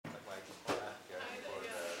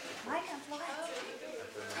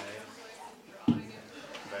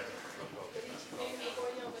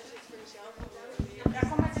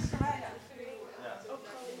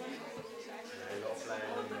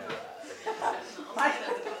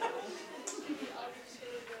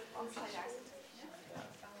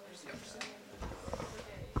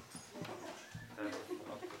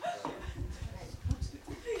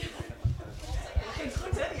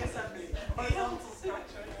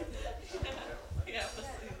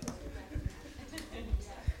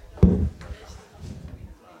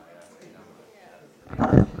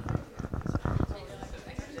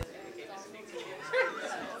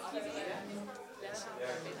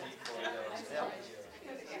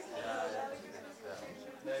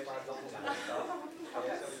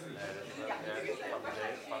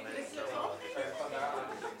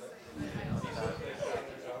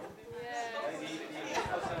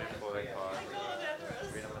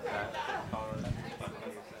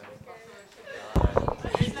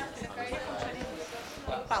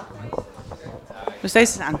Dus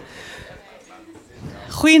deze is aan.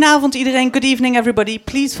 Goedenavond iedereen. Good evening everybody.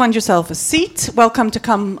 Please find yourself a seat. Welcome to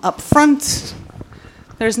come up front.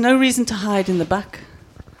 There is no reason to hide in the back.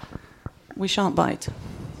 We shan't bite.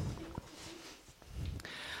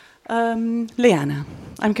 Leanna,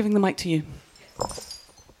 I'm giving the mic to you.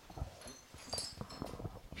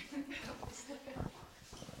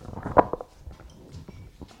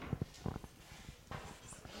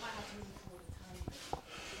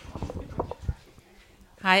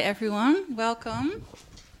 Hi everyone, welcome.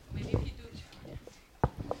 Maybe if you do it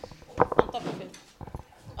on top of it,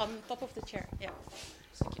 on top of the chair. Yeah.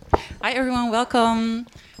 Hi everyone, welcome.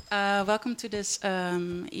 Welcome to this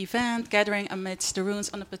event, Gathering Amidst the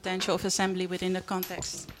Ruins on the Potential of Assembly within the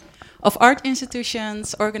context of art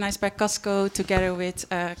institutions, organized by Casco together with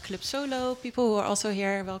Club Solo, people who are also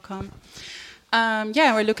here, welcome.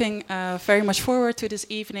 We're looking very much forward to this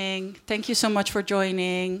evening. Thank you so much for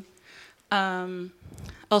joining.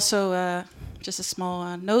 Also, just a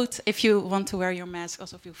small note, if you want to wear your mask,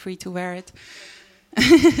 also feel free to wear it.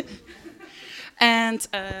 And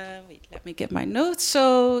wait, let me get my notes.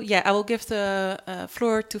 So yeah, I will give the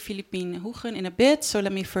floor to Philippine Hoegen in a bit. So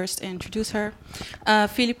let me first introduce her.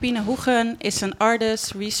 Philippine Hoegen is an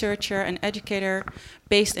artist, researcher, and educator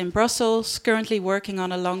based in Brussels, currently working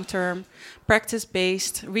on a long-term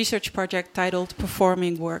practice-based research project titled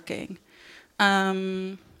Performing Working.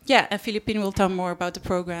 And Philippine will tell more about the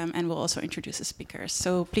program and will also introduce the speakers.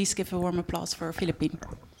 So please give a warm applause for Philippine.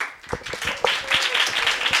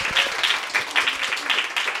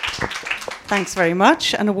 Thanks very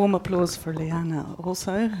much, and a warm applause for Leanna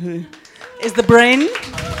also, who is the brain.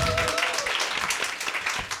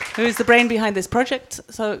 Who is the brain behind this project.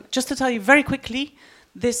 So just to tell you very quickly,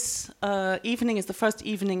 this evening is the first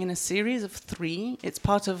evening in a series of 3. It's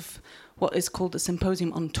part of what is called the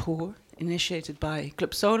Symposium on Tour, initiated by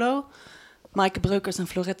Club Solo. Maaike Breukers and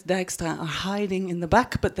Florette Dijkstra are hiding in the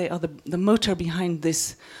back, but they are the motor behind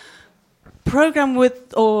this program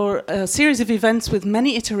or a series of events with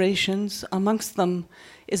many iterations. Amongst them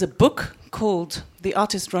is a book called The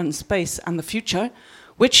Artist-Run Space and the Future,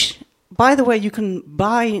 which, by the way, you can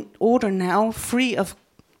order now free of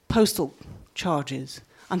postal charges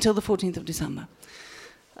until the 14th of December.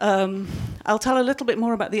 I'll tell a little bit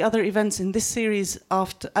more about the other events in this series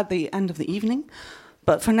at the end of the evening.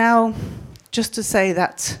 But for now, just to say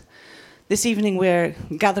that this evening we're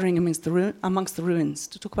gathering amongst the ruins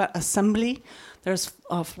to talk about assembly.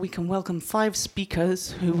 We can welcome 5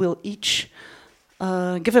 speakers who will each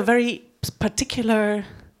give a very particular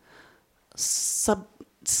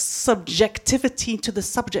subjectivity to the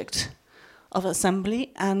subject of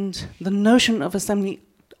assembly and the notion of assembly.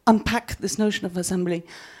 Unpack this notion of assembly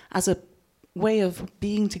as a way of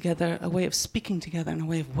being together, a way of speaking together, and a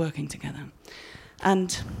way of working together.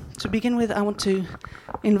 And to begin with, I want to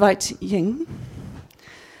invite Ying.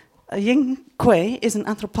 Ying Kui is an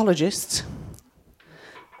anthropologist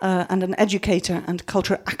and an educator and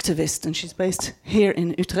culture activist, and she's based here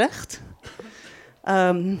in Utrecht.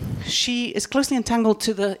 She is closely entangled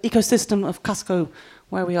to the ecosystem of Casco,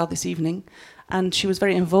 where we are this evening, and she was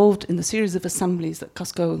very involved in the series of assemblies that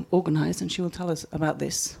Casco organized, and she will tell us about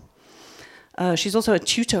this. She's also a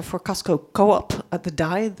tutor for Casco Co-op at the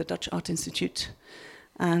DAI, the Dutch Art Institute,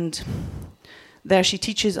 and there she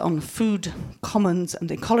teaches on food, commons,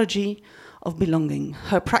 and ecology of belonging.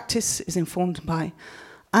 Her practice is informed by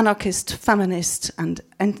anarchist, feminist, and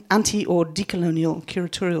anti- or decolonial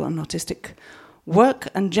curatorial and artistic work,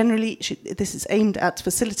 and generally this is aimed at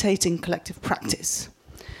facilitating collective practice.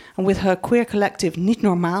 And with her queer collective Niet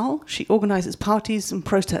Normaal, she organizes parties and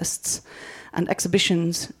protests and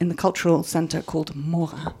exhibitions in the cultural center called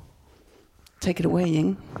Mora. Take it away,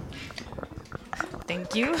 Ying.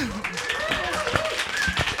 Thank you.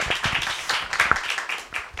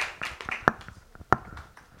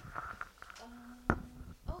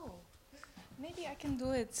 Maybe I can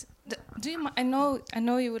do it. I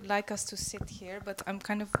know you would like us to sit here, but I'm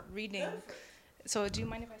kind of reading. So do you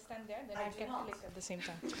mind if I stand there? Then I can click at the same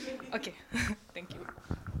time. Okay, thank you.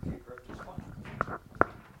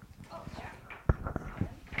 Oh, yeah.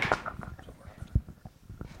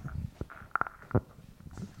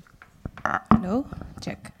 Hello?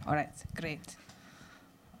 Check. All right, great.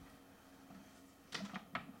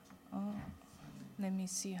 Oh, let me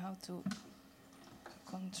see how to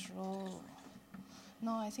control.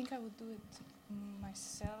 No, I think I would do it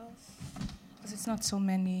myself, because it's not so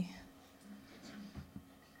many.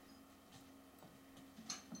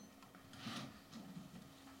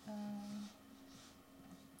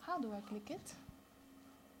 How do I click it?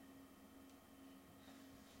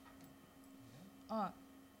 Oh,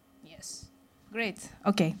 yes. Great.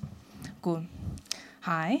 Okay, cool.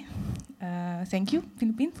 Hi. Thank you,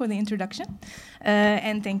 Philippine, for the introduction.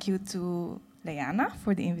 And thank you to Leana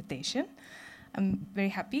for the invitation. I'm very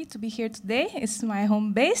happy to be here today. It's my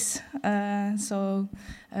home base, so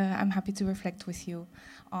I'm happy to reflect with you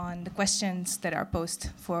on the questions that are posed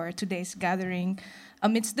for today's gathering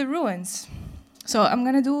amidst the ruins. So I'm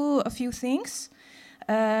going to do a few things.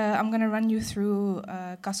 I'm going to run you through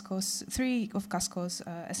three of Casco's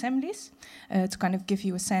assemblies to kind of give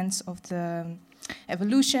you a sense of the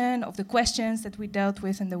evolution of the questions that we dealt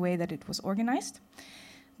with and the way that it was organized.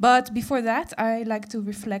 But before that, I like to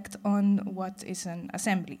reflect on what is an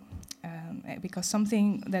assembly, because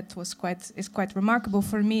something that is quite remarkable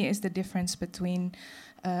for me is the difference between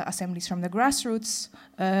assemblies from the grassroots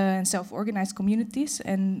and self-organized communities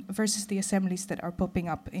and versus the assemblies that are popping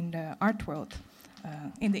up in the art world,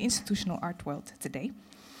 in the institutional art world today.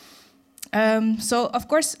 So, of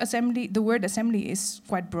course, the word assembly is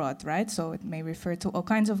quite broad, right? So it may refer to all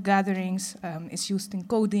kinds of gatherings. It's used in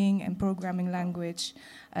coding and programming language.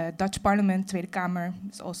 Dutch Parliament, Tweede Kamer,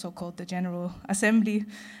 is also called the General Assembly.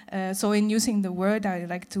 So in using the word, I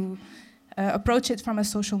like to approach it from a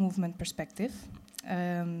social movement perspective,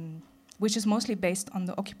 which is mostly based on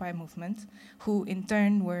the Occupy movement, who in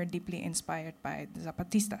turn were deeply inspired by the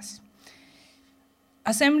Zapatistas.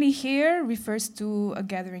 Assembly here refers to a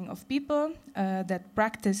gathering of people that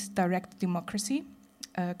practice direct democracy,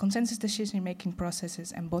 consensus decision-making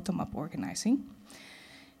processes, and bottom-up organizing.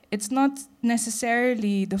 It's not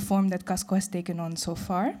necessarily the form that Casco has taken on so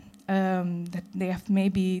far, that they have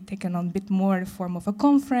maybe taken on a bit more the form of a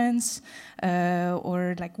conference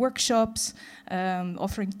or like workshops,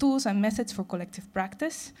 offering tools and methods for collective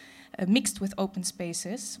practice. Mixed with open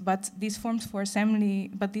spaces, but these forms for assembly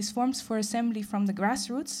from the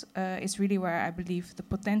grassroots is really where I believe the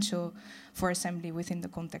potential for assembly within the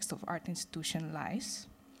context of art institution lies.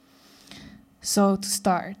 So to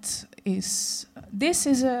start, this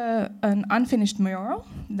is an unfinished mural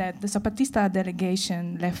that the Zapatista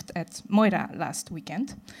delegation left at Moira last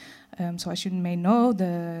weekend. So as you may know,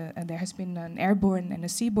 there has been an airborne and a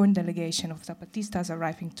seaborne delegation of Zapatistas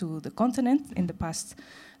arriving to the continent in the past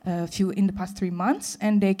 3 months,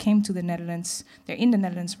 and they came to the Netherlands. They're in the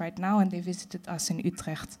Netherlands right now, and they visited us in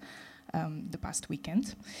Utrecht the past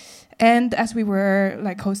weekend. And as we were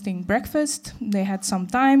like hosting breakfast, they had some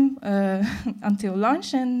time until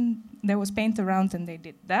lunch, and there was paint around, and they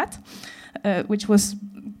did that, which was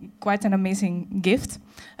quite an amazing gift.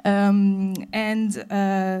 One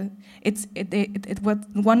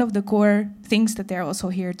of the core things that they're also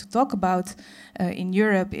here to talk about in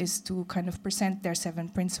Europe is to kind of present their 7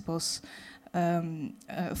 principles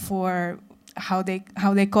for how they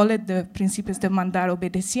call it, the principios de mandar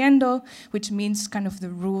obedeciendo, which means kind of the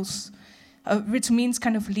rules, which means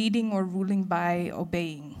kind of leading or ruling by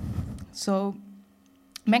obeying. So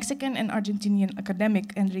Mexican and Argentinian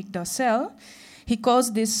academic Enrique Dossel, he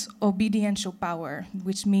calls this obediential power,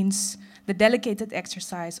 which means the delegated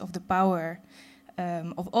exercise of the power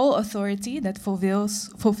of all authority that fulfills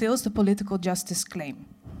the political justice claim.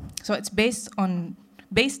 So it's based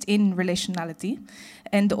in relationality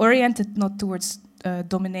and oriented not towards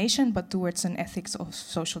domination, but towards an ethics of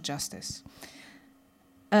social justice.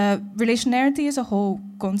 Relationarity is a whole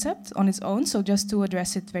concept on its own, so just to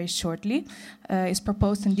address it very shortly, is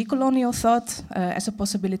proposed in decolonial thought as a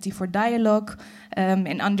possibility for dialogue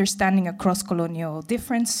and understanding a cross-colonial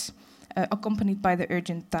difference, accompanied by the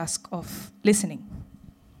urgent task of listening.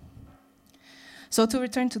 So to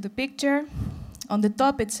return to the picture, on the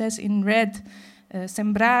top it says in red,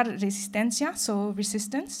 sembrar resistencia, so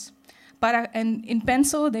resistance. And in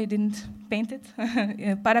pencil, they didn't paint it,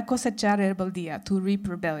 para cosechar rebeldía, to reap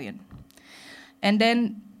rebellion. And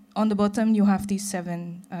then on the bottom, you have these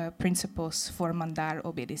 7 principles for mandar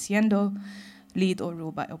obedeciendo, lead or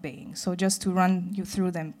rule by obeying. So just to run you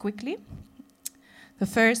through them quickly. The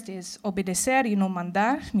first is obedecer y no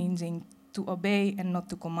mandar, meaning to obey and not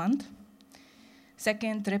to command.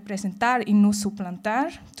 Second, representar y no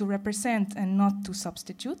suplantar, to represent and not to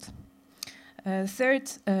substitute. Third,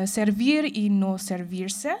 servir y no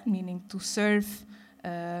servirse, meaning to serve,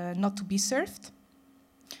 not to be served.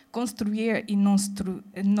 Construir y no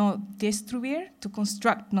destruir, to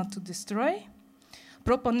construct, not to destroy.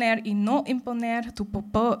 Proponer y no imponer, to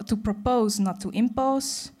propose, not to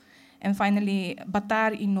impose. And finally,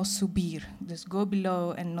 batar y no subir, just go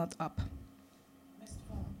below and not up.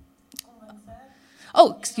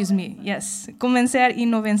 Oh, excuse me, yes. Convencer y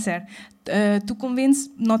no vencer, to convince,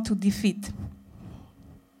 not to defeat.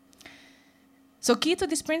 So key to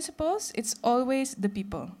these principles, it's always the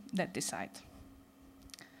people that decide.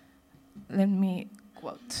 Let me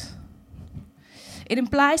quote. It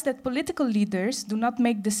implies that political leaders do not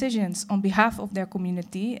make decisions on behalf of their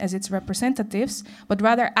community as its representatives, but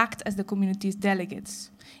rather act as the community's delegates,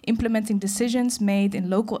 implementing decisions made in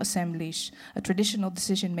local assemblies, a traditional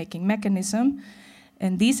decision-making mechanism.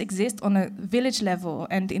 And these exist on a village level,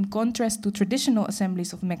 and in contrast to traditional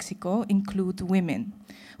assemblies of Mexico, include women,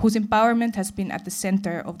 whose empowerment has been at the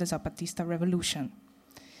center of the Zapatista revolution.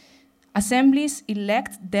 Assemblies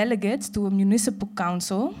elect delegates to a municipal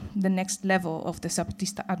council, the next level of the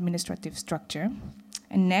Zapatista administrative structure.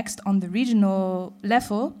 And next, on the regional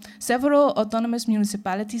level, several autonomous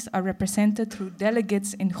municipalities are represented through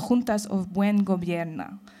delegates in juntas of buen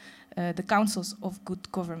gobierno, the councils of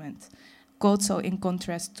good government, also in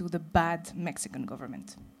contrast to the bad Mexican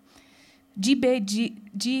government.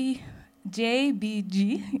 JVG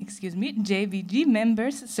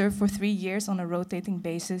members serve for 3 years on a rotating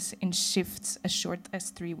basis in shifts as short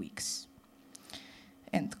as 3 weeks.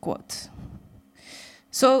 End quote.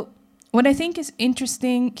 So, what I think is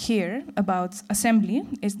interesting here about assembly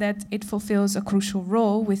is that it fulfills a crucial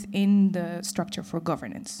role within the structure for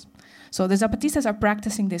governance. So the Zapatistas are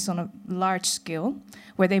practicing this on a large scale,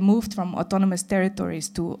 where they moved from autonomous territories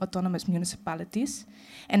to autonomous municipalities.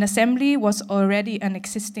 And assembly was already an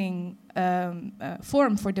existing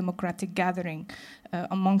form for democratic gathering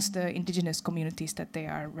amongst the indigenous communities that they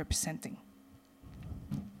are representing.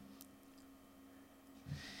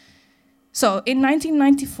 So in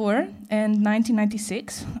 1994 and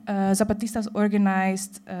 1996, Zapatistas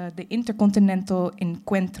organized the Intercontinental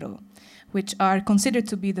Encuentro, which are considered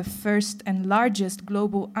to be the first and largest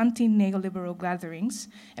global anti-neoliberal gatherings,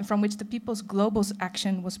 and from which the People's Global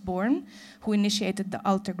Action was born, who initiated the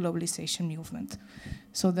Alter Globalization movement.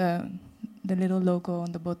 So the little logo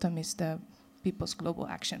on the bottom is the People's Global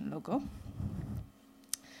Action logo.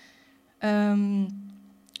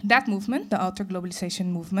 That movement, the Alter Globalization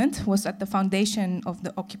movement, was at the foundation of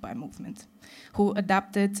the Occupy movement, who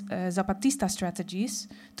adapted Zapatista strategies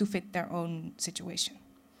to fit their own situation.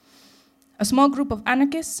 A small group of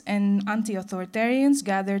anarchists and anti-authoritarians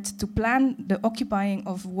gathered to plan the occupying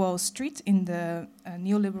of Wall Street in the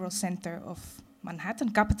neoliberal center of Manhattan,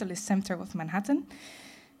 capitalist center of Manhattan.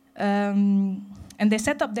 And they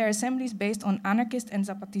set up their assemblies based on anarchist and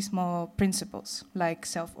Zapatismo principles, like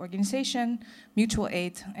self-organization, mutual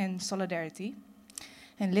aid, and solidarity.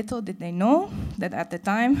 And little did they know that at the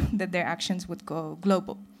time that their actions would go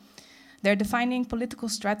global. Their defining political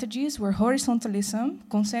strategies were horizontalism,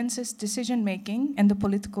 consensus decision-making, and the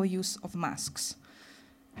political use of masks.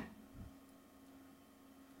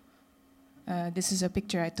 This is a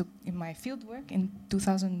picture I took in my fieldwork in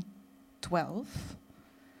 2012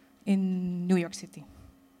 in New York City.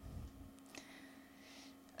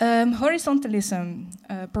 Horizontalism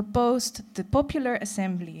proposed the popular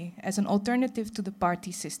assembly as an alternative to the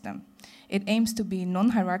party system. It aims to be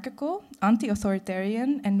non-hierarchical,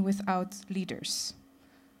 anti-authoritarian, and without leaders.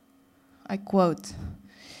 I quote,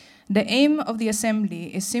 "The aim of the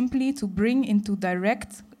assembly is simply to bring into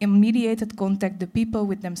direct, immediate contact the people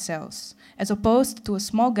with themselves, as opposed to a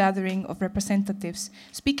small gathering of representatives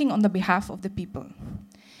speaking on the behalf of the people.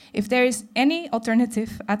 If there is any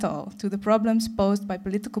alternative at all to the problems posed by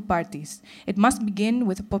political parties, it must begin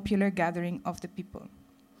with a popular gathering of the people,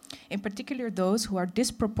 in particular those who are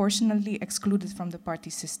disproportionately excluded from the party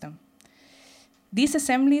system. These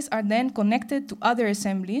assemblies are then connected to other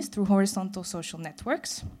assemblies through horizontal social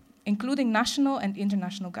networks, including national and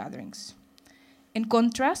international gatherings. In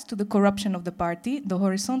contrast to the corruption of the party, the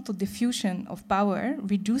horizontal diffusion of power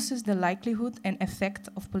reduces the likelihood and effect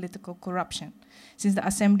of political corruption, since the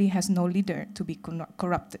assembly has no leader to be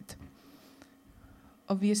corrupted."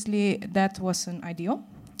 Obviously, that was an ideal.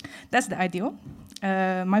 That's the ideal.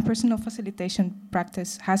 My personal facilitation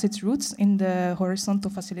practice has its roots in the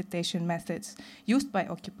horizontal facilitation methods used by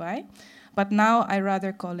Occupy, but now I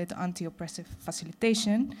rather call it anti-oppressive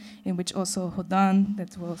facilitation, in which also Hodan,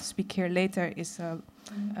 that will speak here later, is a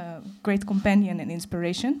great companion and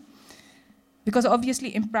inspiration. Because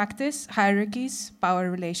obviously in practice, hierarchies,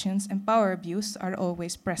 power relations, and power abuse are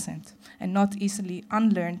always present and not easily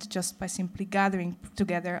unlearned just by simply gathering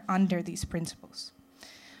together under these principles.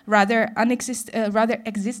 Rather,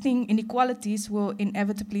 existing inequalities will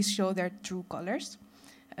inevitably show their true colors.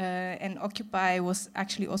 And Occupy was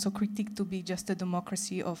actually also critiqued to be just a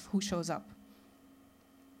democracy of who shows up.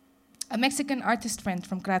 A Mexican artist friend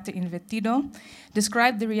from Cráter Invertido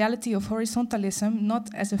described the reality of horizontalism not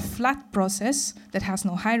as a flat process that has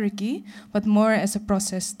no hierarchy, but more as a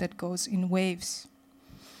process that goes in waves.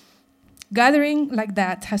 Gathering like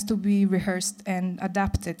that has to be rehearsed and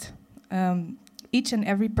adapted. Each and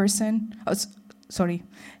every person,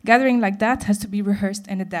 gathering like that has to be rehearsed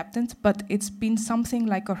and adapted, but it's been something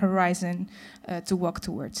like a horizon to walk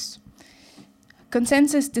towards.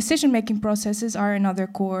 Consensus decision-making processes are another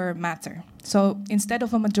core matter. So instead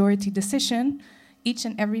of a majority decision, each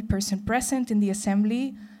and every person present in the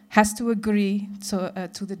assembly has to agree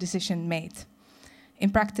to the decision made. In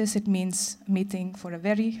practice, it means meeting for a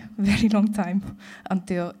very, very long time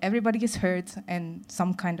until everybody is heard and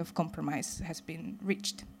some kind of compromise has been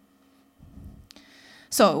reached.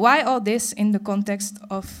 So why all this in the context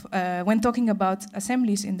of, when talking about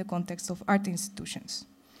assemblies in the context of art institutions?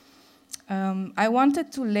 I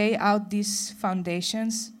wanted to lay out these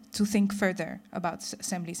foundations to think further about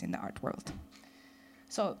assemblies in the art world.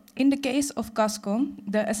 So in the case of Casco,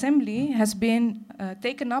 the assembly has been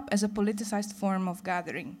taken up as a politicized form of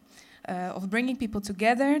gathering, of bringing people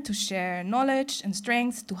together to share knowledge and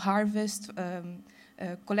strength, to harvest,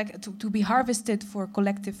 to be harvested for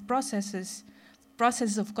collective processes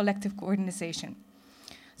of collective coordination.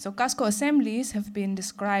 So Casco assemblies have been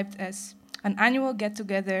described as an annual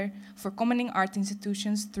get-together for commoning art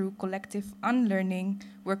institutions through collective unlearning,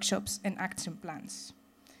 workshops, and action plans.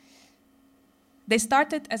 They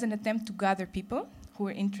started as an attempt to gather people who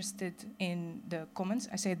were interested in the commons.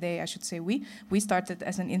 I say they, I should say we. We started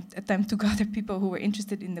as an attempt to gather people who were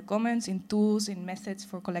interested in the commons, in tools, in methods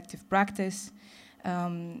for collective practice.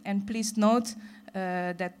 And please note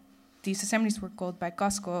that these assemblies were called by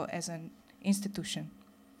Casco as an institution.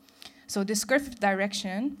 So discursive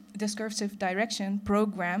direction,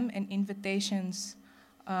 program, and invitations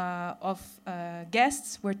of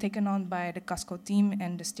guests were taken on by the Casco team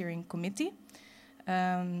and the steering committee,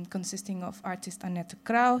 consisting of artist Annette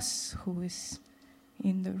Kraus, who is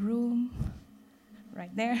in the room,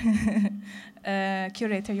 right there,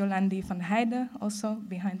 curator Jolandi van Heijden, also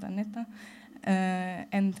behind Annette,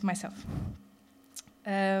 and myself.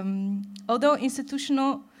 Although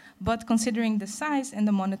institutional, but considering the size and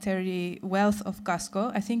the monetary wealth of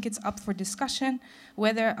Casco, I think it's up for discussion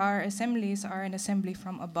whether our assemblies are an assembly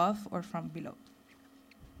from above or from below.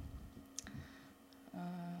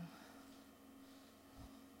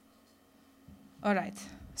 All right,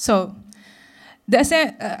 so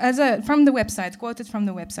from the website, quoted from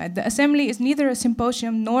the website, the assembly is neither a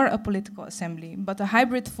symposium nor a political assembly, but a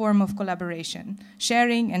hybrid form of collaboration,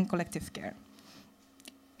 sharing, and collective care.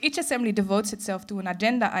 Each assembly devotes itself to an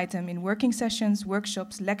agenda item in working sessions,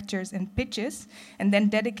 workshops, lectures, and pitches, and then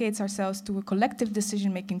dedicates ourselves to a collective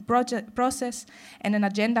decision-making process and an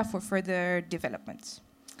agenda for further developments.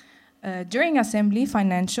 During assembly,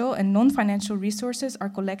 financial and non-financial resources are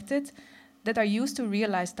collected that are used to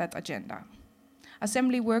realize that agenda.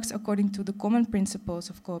 Assembly works according to the common principles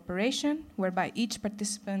of cooperation, whereby each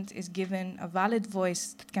participant is given a valid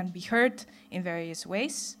voice that can be heard in various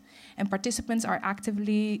ways, and participants are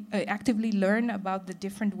actively learn about the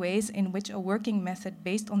different ways in which a working method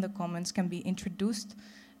based on the commons can be introduced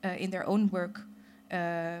in their own work,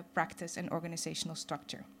 practice, and organizational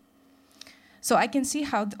structure. So I can see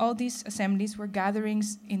how all these assemblies were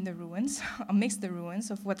gatherings in the ruins, amidst the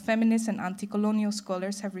ruins of what feminist and anti-colonial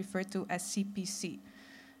scholars have referred to as CPC,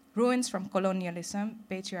 ruins from colonialism,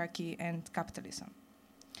 patriarchy, and capitalism,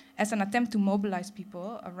 as an attempt to mobilize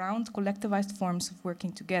people around collectivized forms of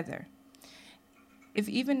working together. If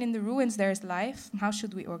even in the ruins there is life, how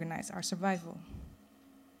should we organize our survival?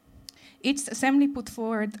 Each assembly put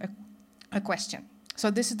forward a question.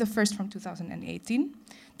 So this is the first from 2018,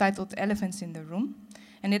 titled Elephants in the Room,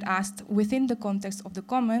 and it asked, within the context of the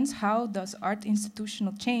commons, how does art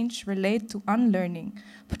institutional change relate to unlearning,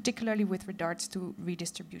 particularly with regards to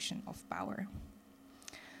redistribution of power?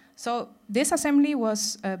 So this assembly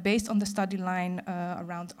was based on the study line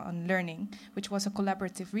around unlearning, which was a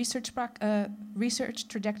collaborative research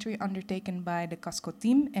trajectory undertaken by the Casco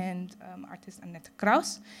team and artist Annette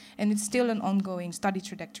Kraus, and it's still an ongoing study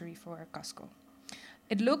trajectory for Casco.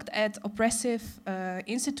 It looked at oppressive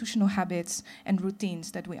institutional habits and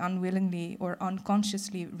routines that we unwillingly or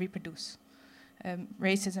unconsciously reproduce.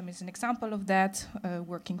 Racism is an example of that.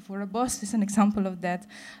 Working for a boss is an example of that.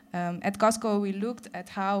 At Casco, we looked at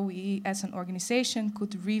how we, as an organization,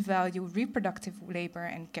 could revalue reproductive labor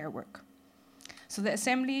and care work. So the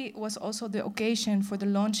assembly was also the occasion for the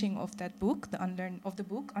launching of that book,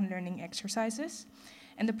 Unlearning Exercises.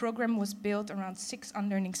 And the program was built around 6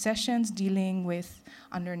 unlearning sessions dealing with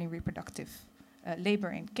unlearning reproductive labor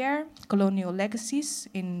and care, colonial legacies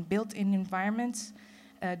in built-in environments,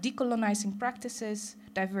 decolonizing practices,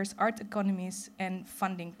 diverse art economies, and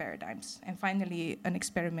funding paradigms. And finally, an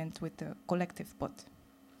experiment with the collective pot.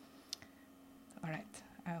 All right,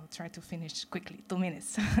 I'll try to finish quickly, 2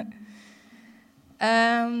 minutes.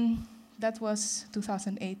 That was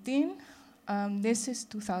 2018. This is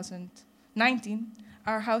 2019.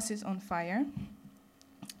 Our house is on fire.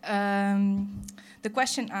 The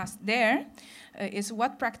question asked there is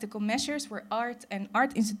what practical measures will art and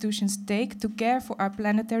art institutions take to care for our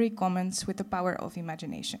planetary commons with the power of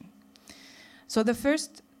imagination? So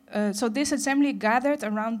this assembly gathered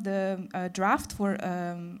around the draft for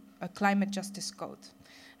a climate justice code,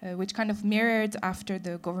 which kind of mirrored after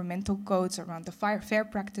the governmental codes around the fair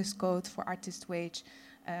practice code for artist wage,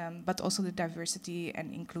 but also the diversity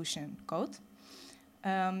and inclusion code.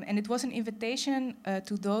 And it was an invitation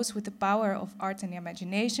to those with the power of art and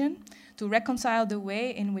imagination to reconcile the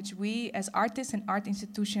way in which we as artists and art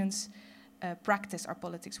institutions practice our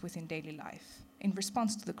politics within daily life in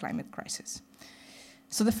response to the climate crisis.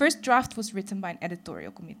 So the first draft was written by an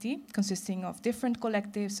editorial committee consisting of different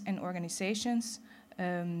collectives and organizations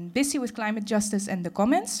busy with climate justice and the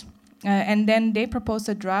commons. And then they proposed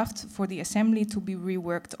a draft for the assembly to be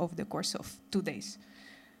reworked over the course of 2 days.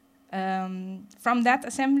 From that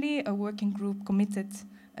assembly, a working group committed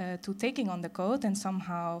to taking on the code and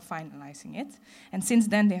somehow finalizing it. And since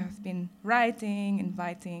then, they have been writing,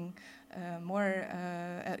 inviting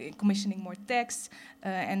commissioning more texts,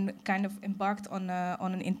 and kind of embarked on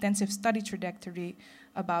an intensive study trajectory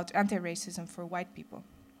about anti-racism for white people.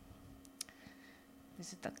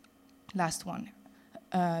 This is the last one.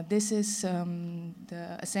 This is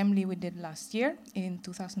the assembly we did last year in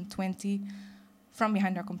 2020 from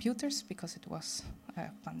behind our computers because it was a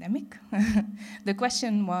pandemic. The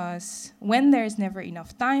question was, when there is never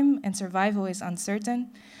enough time and survival is uncertain,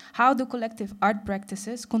 how do collective art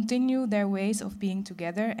practices continue their ways of being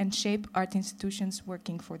together and shape art institutions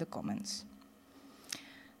working for the commons?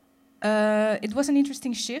 It was an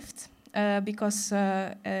interesting shift because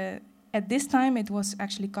at this time it was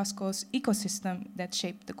actually Casco's ecosystem that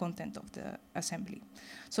shaped the content of the assembly.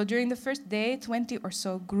 So during the first day, 20 or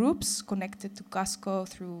so groups connected to Casco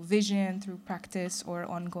through vision, through practice, or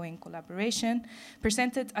ongoing collaboration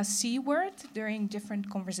presented a C word during different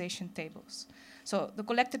conversation tables. So the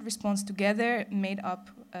collected response together made up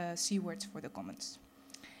C words for the commons.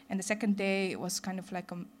 And the second day was kind of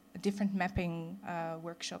like a different mapping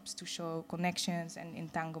workshops to show connections and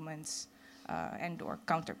entanglements and or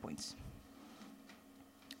counterpoints.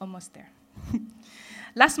 Almost there.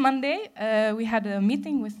 Last Monday, we had a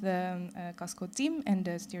meeting with the Casco team and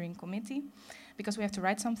the steering committee because we have to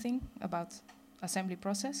write something about assembly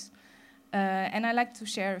process. And I'd like to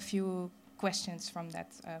share a few questions from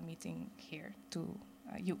that meeting here to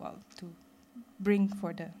you all to bring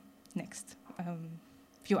for the next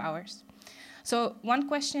few hours. So one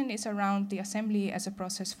question is around the assembly as a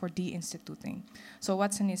process for de-instituting. So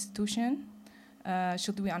what's an institution?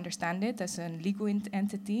 Should we understand it as a legal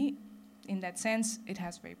entity? In that sense, it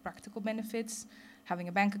has very practical benefits, having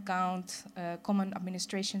a bank account, a common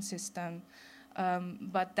administration system,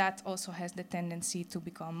 but that also has the tendency to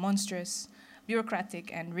become monstrous,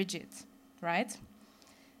 bureaucratic, and rigid, right?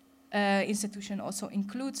 Institution also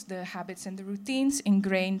includes the habits and the routines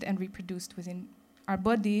ingrained and reproduced within our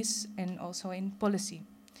bodies and also in policy.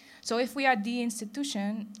 So if we are the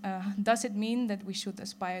institution, does it mean that we should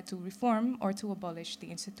aspire to reform or to abolish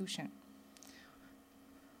the institution?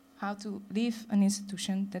 How to leave an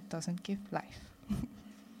institution that doesn't give life.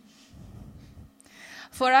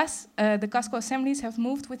 For us, the Casco assemblies have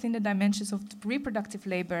moved within the dimensions of reproductive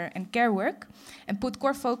labor and care work and put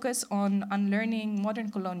core focus on unlearning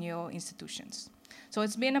modern colonial institutions. So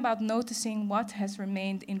it's been about noticing what has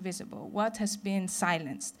remained invisible, what has been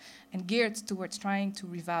silenced, and geared towards trying to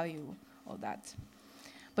revalue all that.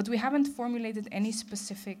 But we haven't formulated any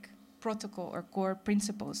specific protocol or core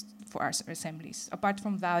principles for our assemblies, apart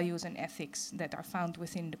from values and ethics that are found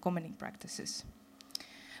within the commoning practices.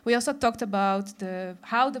 We also talked about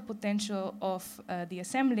how the potential of the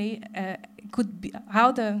assembly could be,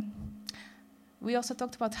 we also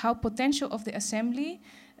talked about how potential of the assembly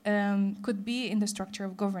could be in the structure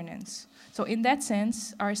of governance. So in that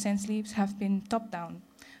sense, our assemblies have been top-down,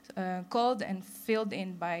 called and filled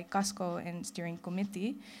in by Casco and steering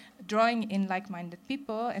committee, drawing in like-minded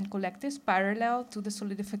people and collectives parallel to the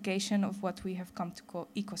solidification of what we have come to call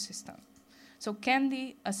ecosystem. So can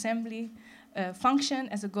the assembly function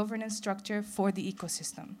as a governance structure for the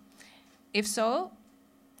ecosystem? If so,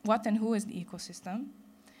 what and who is the ecosystem?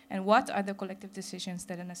 And what are the collective decisions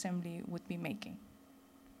that an assembly would be making?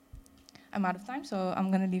 I'm out of time, so I'm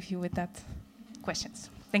going to leave you with that questions.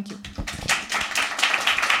 Thank you.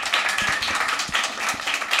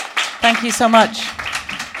 Thank you so much.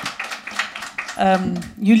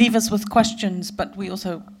 You leave us with questions, but we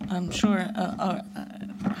also, I'm sure,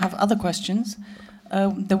 have other questions.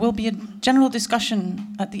 There will be a general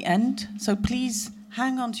discussion at the end, so please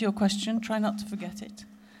hang on to your question. Try not to forget it.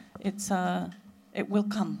 It will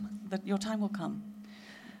come. Your time will come.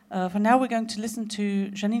 For now, we're going to listen to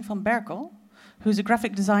Janine van Berkel, who's a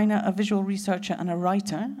graphic designer, a visual researcher, and a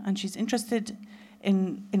writer. And she's interested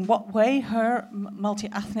in what way her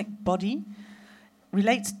multi-ethnic body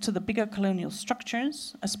relates to the bigger colonial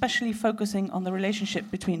structures, especially focusing on the relationship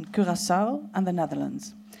between Curaçao and the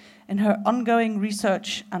Netherlands. In her ongoing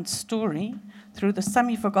research and story, through the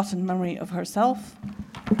semi-forgotten memory of herself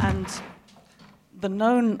and the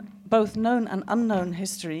both known and unknown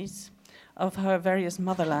histories of her various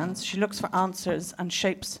motherlands, she looks for answers and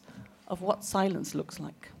shapes of what silence looks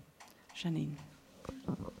like. Janine.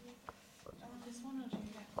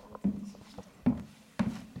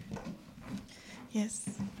 Yes.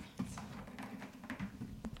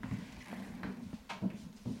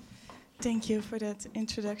 Thank you for that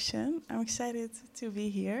introduction. I'm excited to be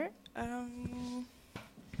here.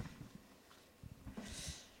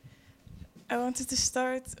 I wanted to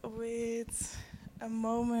start with a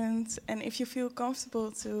moment, and if you feel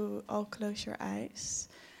comfortable to all close your eyes.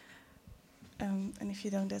 And if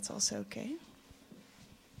you don't, that's also okay.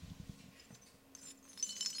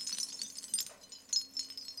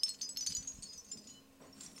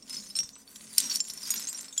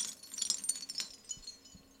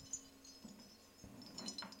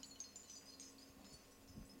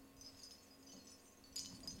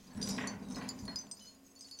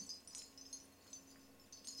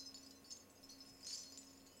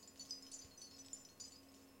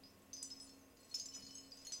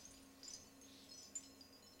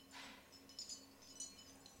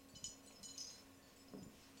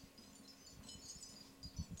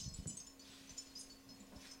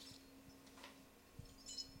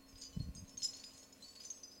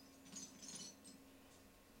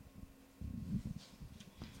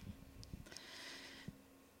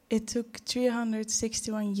 It took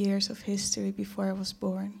 361 years of history before I was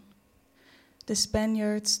born. The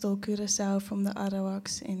Spaniards stole Curaçao from the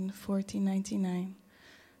Arawaks in 1499.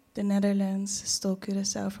 The Netherlands stole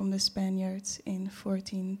Curaçao from the Spaniards in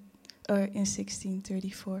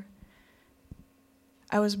 1634.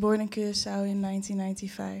 I was born in Curaçao in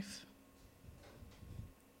 1995.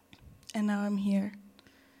 And now I'm here.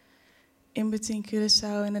 In between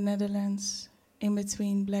Curaçao and the Netherlands, in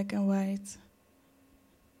between black and white.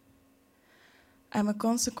 I'm a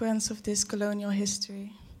consequence of this colonial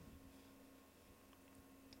history.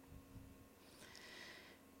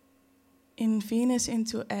 In Venus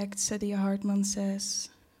into Acts, Saidiya Hartman says,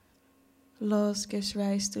 loss gives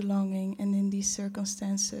rise to longing, and in these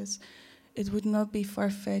circumstances, it would not be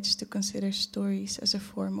far-fetched to consider stories as a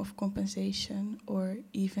form of compensation or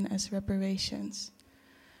even as reparations,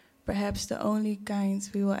 perhaps the only kind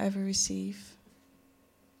we will ever receive.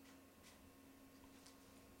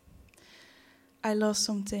 I lost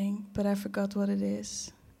something, but I forgot what it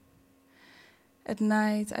is. At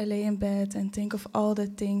night, I lay in bed and think of all the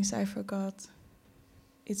things I forgot.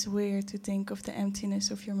 It's weird to think of the emptiness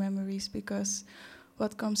of your memories because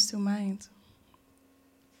what comes to mind?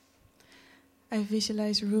 I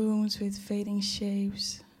visualize rooms with fading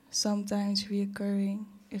shapes, sometimes reoccurring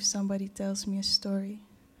if somebody tells me a story.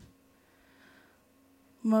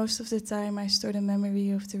 Most of the time, I store the memory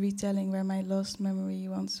of the retelling where my lost memory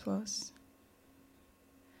once was.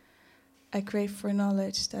 I crave for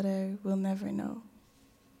knowledge that I will never know.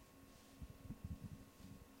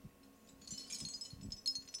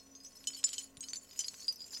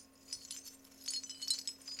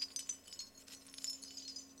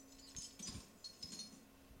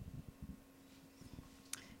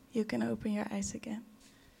 You can open your eyes again.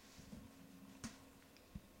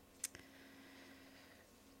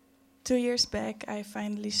 2 years back, I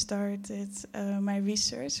finally started my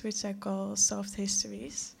research, which I call soft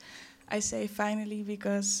histories. I say finally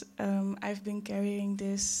because I've been carrying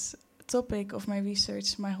this topic of my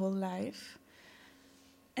research my whole life.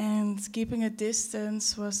 And keeping a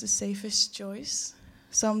distance was the safest choice.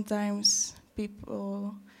 Sometimes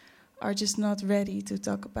people are just not ready to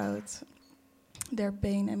talk about their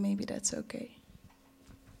pain, and maybe that's okay.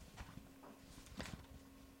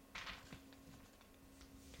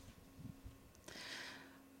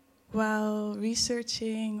 While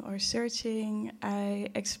researching or searching, I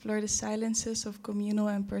explore the silences of communal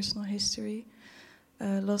and personal history,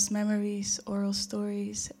 lost memories, oral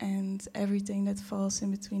stories, and everything that falls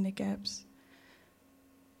in between the gaps.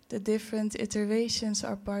 The different iterations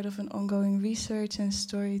are part of an ongoing research and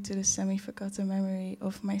story to the semi-forgotten memory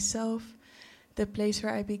of myself, the place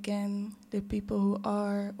where I began, the people who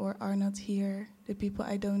are or are not here, the people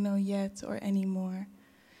I don't know yet or anymore,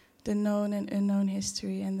 the known and unknown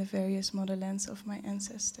history and the various motherlands of my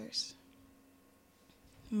ancestors.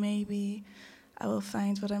 Maybe I will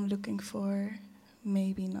find what I'm looking for,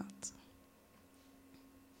 maybe not.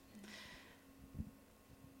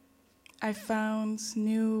 I found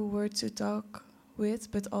new words to talk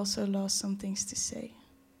with, but also lost some things to say.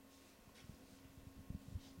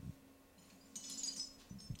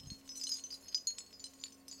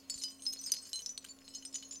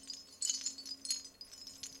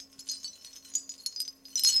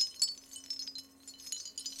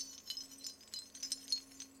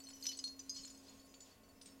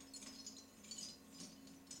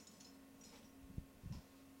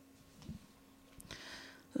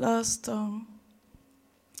 Last song.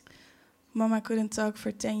 Mama couldn't talk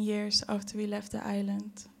for 10 years after we left the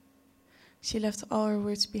island. She left all her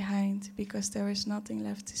words behind because there was nothing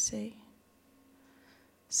left to say.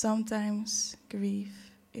 Sometimes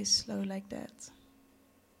grief is slow like that.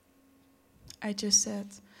 I just said,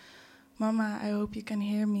 Mama, I hope you can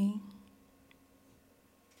hear me.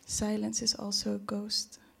 Silence is also a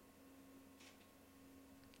ghost.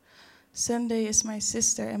 Sunday is my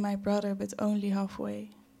sister and my brother, but only halfway.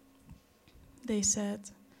 They said,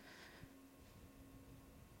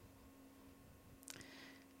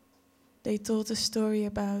 they told a story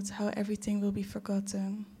about how everything will be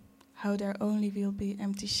forgotten, how there only will be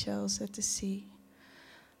empty shells at the sea,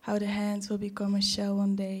 how the hand will become a shell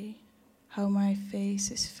one day, how my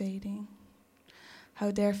face is fading,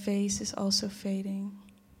 how their face is also fading,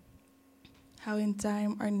 how in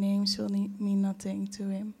time our names will mean nothing to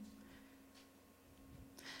him.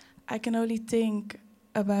 I can only think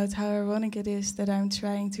about how ironic it is that I'm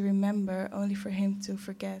trying to remember only for him to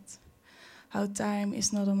forget, how time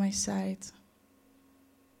is not on my side.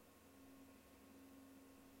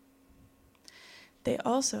 They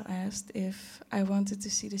also asked if I wanted to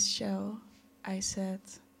see the shell. I said,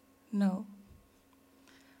 no.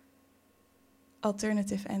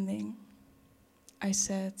 Alternative ending. I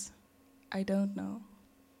said, I don't know.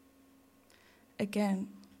 Again,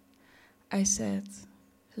 I said,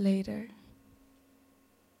 later.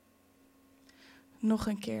 Nog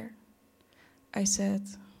een keer. I said,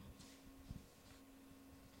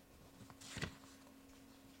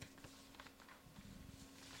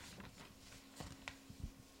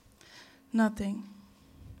 nothing,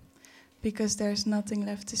 because there's nothing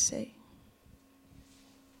left to say.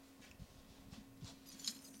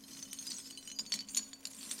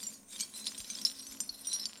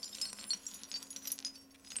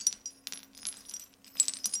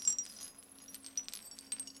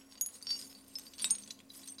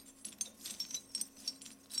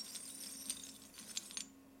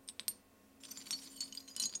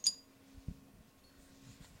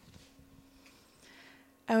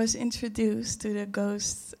 I was introduced to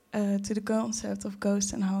the concept of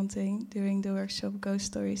ghost and haunting during the workshop Ghost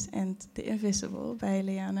Stories and the Invisible by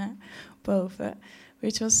Liana Boven,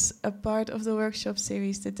 which was a part of the workshop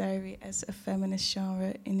series The Diary as a Feminist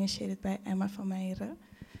Genre initiated by Emma van Meijeren.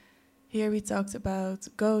 Here we talked about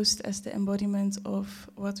ghost as the embodiment of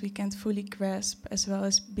what we can't fully grasp, as well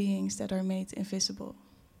as beings that are made invisible.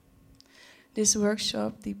 This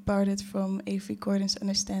workshop departed from Avery Gordon's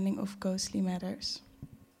understanding of ghostly matters.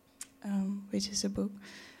 Which is a book,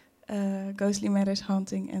 Ghostly Matters,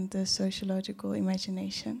 Haunting and the Sociological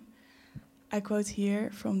Imagination. I quote here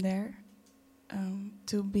from there,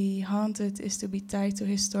 to be haunted is to be tied to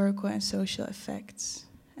historical and social effects,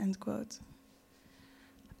 end quote.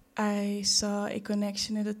 I saw a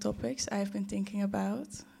connection in the topics I've been thinking about,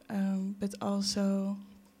 but also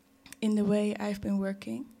in the way I've been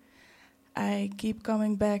working. I keep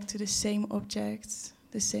coming back to the same objects,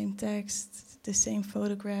 the same text, the same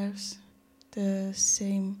photographs, the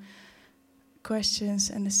same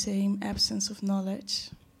questions and the same absence of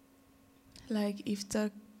knowledge. Like Yves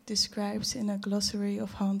Tuck describes in a glossary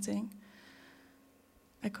of haunting.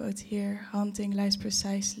 I quote here, haunting lies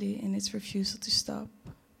precisely in its refusal to stop,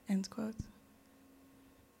 end quote.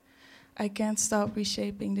 I can't stop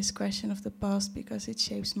reshaping this question of the past because it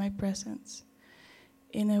shapes my present.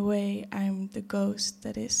 In a way, I'm the ghost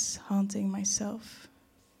that is haunting myself.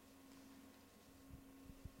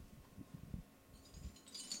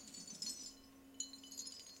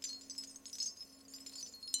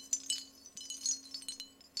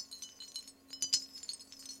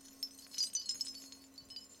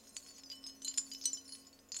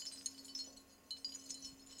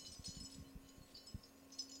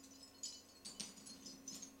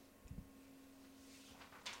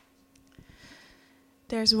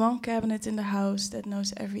 There's one cabinet in the house that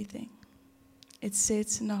knows everything. It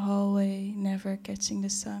sits in the hallway, never catching the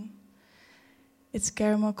sun. Its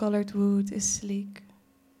caramel-colored wood is sleek.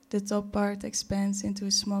 The top part expands into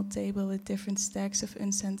a small table with different stacks of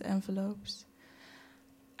unsent envelopes.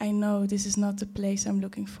 I know this is not the place I'm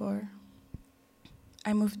looking for.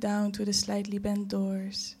 I move down to the slightly bent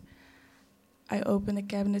doors. I open the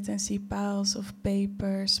cabinet and see piles of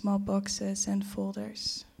paper, small boxes and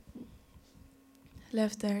folders,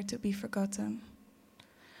 left there to be forgotten.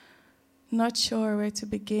 Not sure where to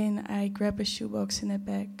begin, I grab a shoebox in a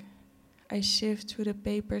bag. I shift through the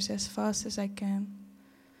papers as fast as I can.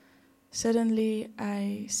 Suddenly,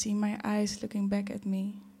 I see my eyes looking back at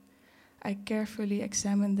me. I carefully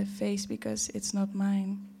examine the face because it's not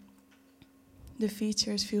mine. The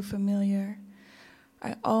features feel familiar.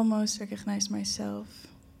 I almost recognize myself.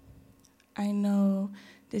 I know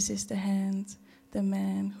this is the hand, the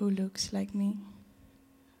man who looks like me.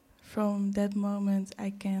 From that moment,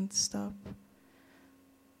 I can't stop.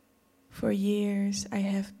 For years, I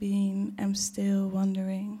have been, am still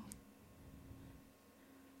wondering.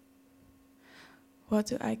 What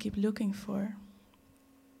do I keep looking for?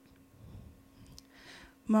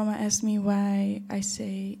 Mama asked me why. I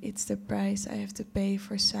say it's the price I have to pay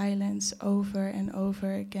for silence over and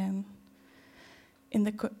over again. In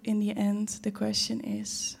the end, the question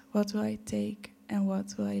is, what will I take and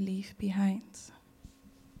what will I leave behind?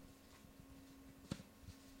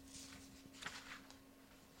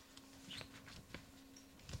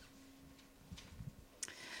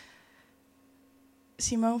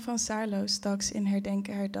 Simone van Saarloos talks in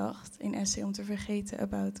Herdenken Herdacht, in Essay om te vergeten,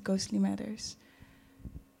 about ghostly matters.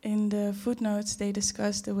 In the footnotes, they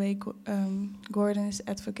discuss the way Gordon is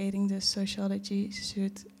advocating the sociology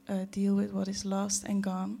should deal with what is lost and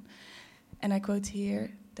gone. And I quote here,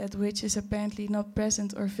 that which is apparently not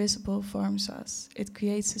present or visible forms us. It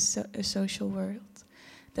creates a social world.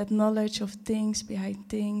 That knowledge of things behind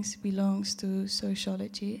things belongs to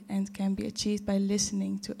sociology and can be achieved by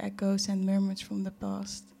listening to echoes and murmurs from the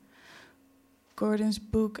past. Gordon's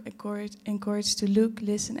book encourages to look,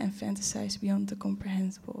 listen, and fantasize beyond the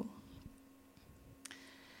comprehensible.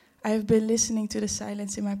 I have been listening to the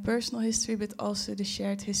silence in my personal history, but also the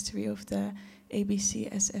shared history of the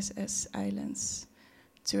ABCSSS islands.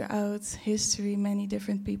 Throughout history, many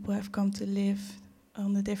different people have come to live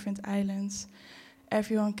on the different islands.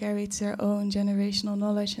 Everyone carries their own generational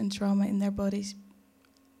knowledge and trauma in their bodies.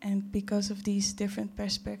 And because of these different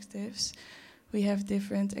perspectives, we have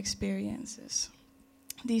different experiences.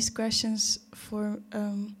 These questions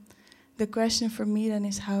the question for me then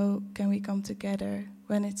is, how can we come together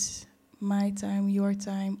when it's my time, your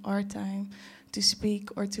time, our time to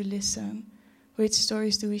speak or to listen? Which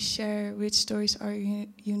stories do we share? Which stories are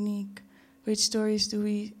unique? Which stories do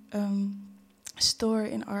we store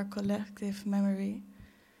in our collective memory?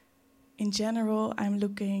 In general, I'm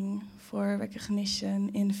looking for recognition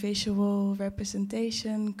in visual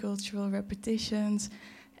representation, cultural repetitions,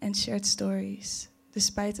 and shared stories.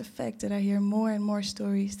 Despite the fact that I hear more and more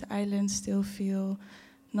stories, the islands still feel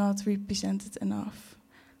not represented enough.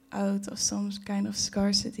 Out of some kind of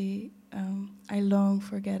scarcity, I long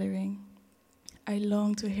for gathering. I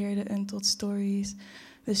long to hear the untold stories,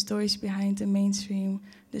 the stories behind the mainstream,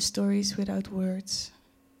 the stories without words.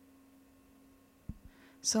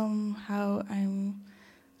 Somehow I'm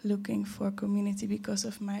looking for community because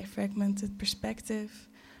of my fragmented perspective,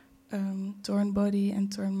 torn body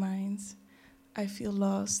and torn mind. I feel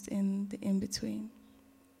lost in the in-between.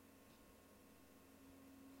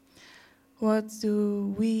 What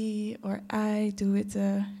do we or I do with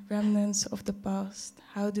the remnants of the past?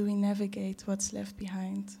 How do we navigate what's left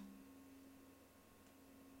behind?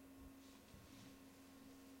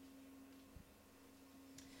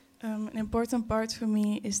 An important part for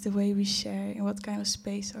me is the way we share. In what kind of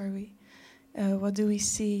space are we? What do we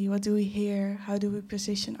see? What do we hear? How do we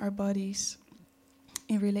position our bodies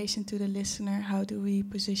in relation to the listener? How do we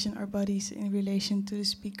position our bodies in relation to the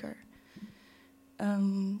speaker?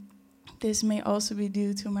 This may also be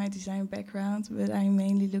due to my design background, but I'm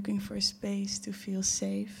mainly looking for a space to feel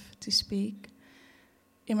safe to speak.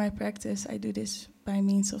 In my practice, I do this by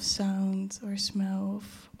means of sound or smell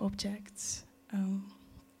of objects.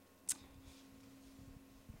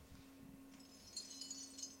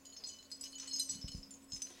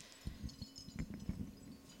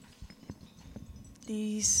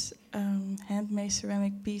 These handmade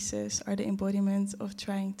ceramic pieces are the embodiment of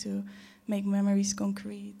trying to make memories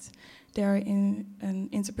concrete. They are in an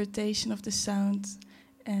interpretation of the sound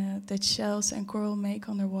that shells and coral make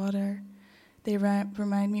underwater. They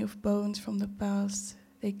remind me of bones from the past.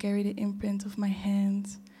 They carry the imprint of my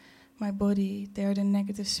hand, my body. They are the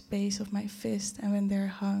negative space of my fist, and when they're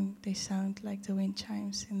hung, they sound like the wind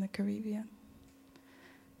chimes in the Caribbean.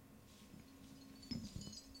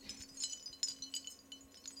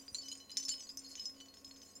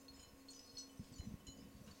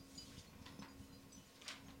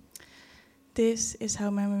 This is how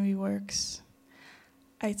memory works.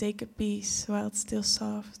 I take a piece while it's still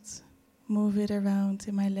soft, move it around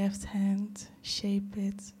in my left hand, shape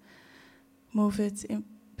it, move it in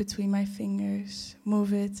between my fingers,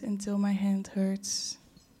 move it until my hand hurts.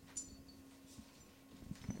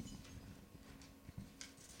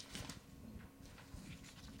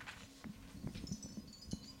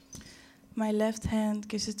 My left hand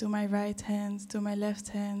gives it to my right hand, to my left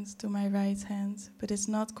hand, to my right hand, but it's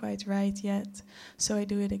not quite right yet, so I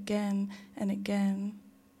do it again and again.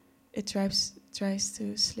 It tries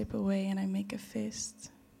to slip away and I make a fist.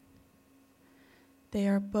 They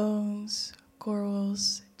are bones,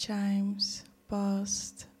 corals, chimes,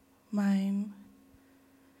 past, mine.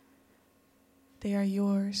 They are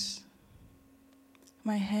yours.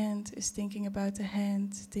 My hand is thinking about the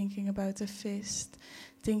hand, thinking about the fist,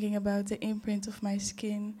 thinking about the imprint of my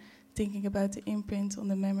skin, thinking about the imprint on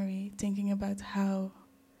the memory, thinking about how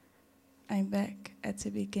I'm back at the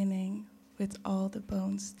beginning with all the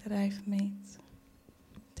bones that I've made.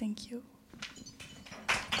 Thank you.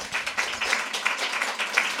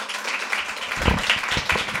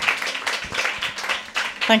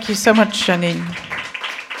 Thank you so much, Janine.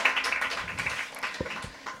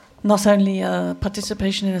 Not only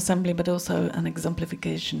participation in assembly, but also an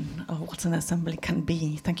exemplification of what an assembly can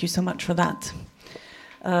be. Thank you so much for that.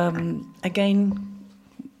 Again,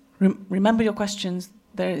 remember your questions.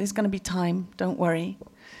 There is going to be time, don't worry.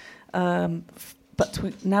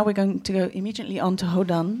 Now we're going to go immediately on to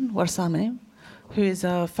Hodan Warsame, who is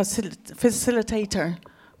a facilitator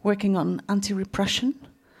working on anti-repression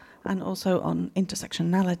and also on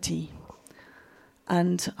intersectionality.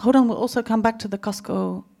 And Hodan will also come back to the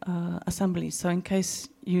Costco assembly. So in case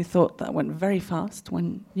you thought that went very fast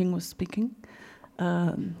when Ying was speaking,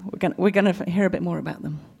 we're going to hear a bit more about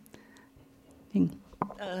them. Ying.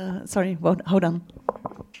 Sorry, Hodan.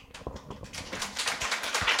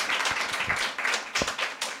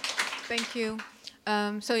 Thank you.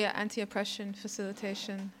 So yeah, anti-oppression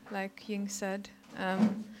facilitation, like Ying said.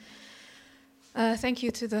 Thank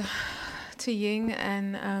you to Ying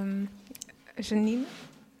and Janine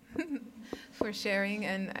for sharing.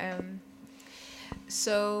 And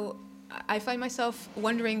so I find myself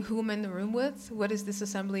wondering who I'm in the room with. What is this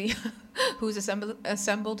assembly? Who's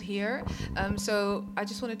assembled here? So I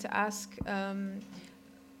just wanted to ask,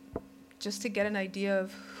 just to get an idea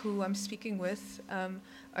of who I'm speaking with.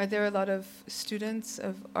 Are there a lot of students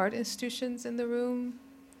of art institutions in the room?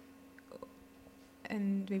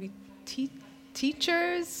 And maybe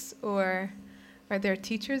teachers? Or are there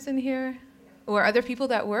teachers in here? Or are there people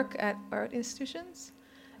that work at art institutions?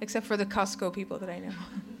 Except for the Costco people that I know.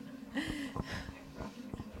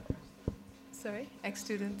 Sorry?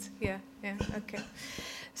 Ex-students. Yeah, okay.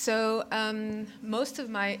 So most of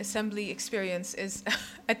my assembly experience is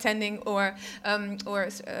attending or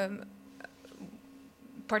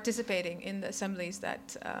participating in the assemblies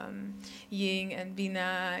that Ying and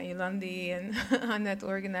Bina, Yolandi, and Annette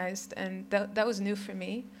organized, and that was new for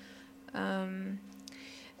me. And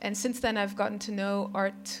since then, I've gotten to know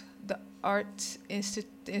the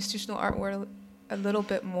institutional art world a little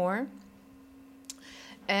bit more.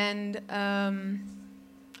 And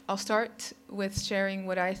I'll start with sharing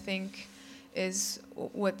what I think is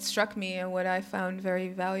what struck me and what I found very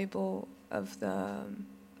valuable of the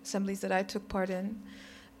assemblies that I took part in.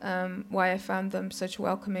 Why I found them such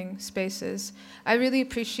welcoming spaces. I really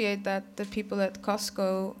appreciate that the people at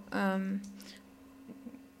Costco,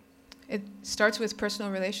 it starts with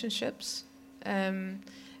personal relationships, and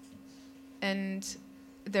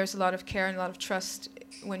there's a lot of care and a lot of trust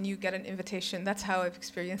when you get an invitation. That's how I've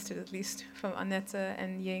experienced it, at least, from Annette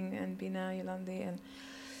and Ying and Bina, Yolandi,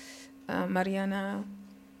 and Mariana.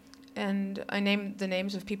 And I named the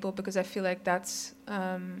names of people because I feel like that's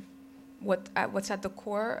what's at the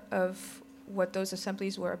core of what those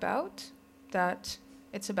assemblies were about, that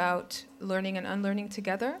it's about learning and unlearning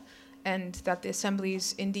together, and that the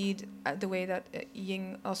assemblies, indeed, the way that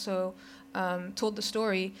Ying also told the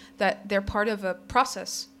story, that they're part of a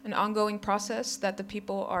process, an ongoing process that the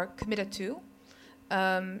people are committed to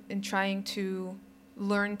in trying to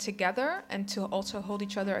learn together and to also hold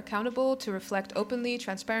each other accountable, to reflect openly,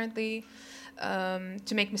 transparently,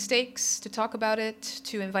 to make mistakes, to talk about it,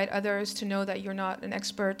 to invite others to know that you're not an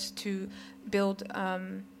expert, to build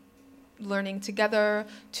learning together,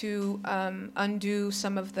 to undo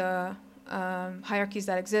some of the hierarchies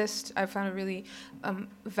that exist. I found it really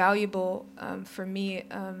valuable for me.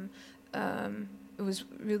 It was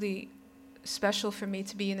really special for me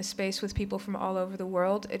to be in a space with people from all over the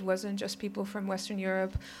world. It wasn't just people from Western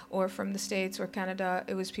Europe or from the States or Canada.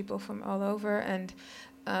 It was people from all over, and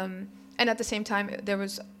at the same time, there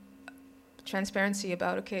was transparency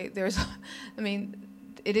about, okay, there's, I mean,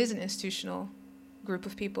 it is an institutional group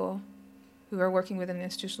of people who are working within an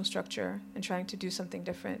institutional structure and trying to do something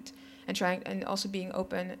different, and also being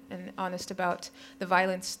open and honest about the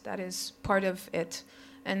violence that is part of it.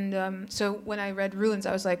 And so when I read Ruins,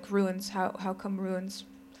 I was like, ruins, how come ruins?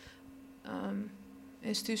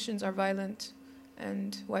 Institutions are violent,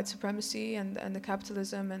 and white supremacy and the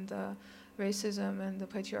capitalism and the racism and the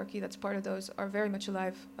patriarchy that's part of those are very much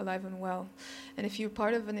alive and well. And if you're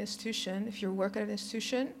part of an institution, if you work at an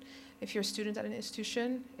institution, if you're a student at an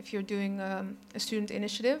institution, if you're doing a student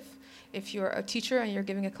initiative, if you're a teacher and you're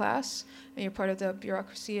giving a class and you're part of the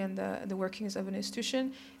bureaucracy and the workings of an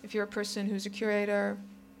institution, if you're a person who's a curator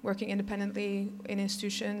working independently in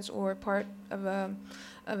institutions or part of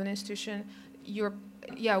an institution,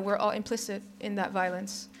 we're all implicit in that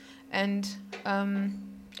violence. And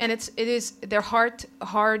they're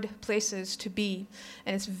hard places to be,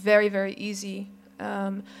 and it's very, very easy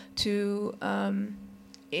to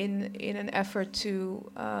in an effort to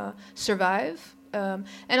survive, and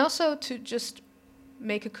also to just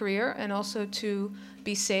make a career, and also to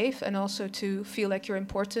be safe, and also to feel like you're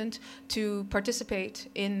important, to participate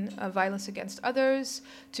in violence against others,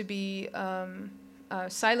 to be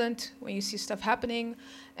silent when you see stuff happening.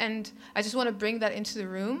 And I just want to bring that into the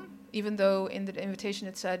room, even though in the invitation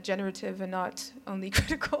it said generative and not only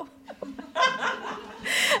critical.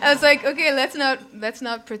 I was like, okay, let's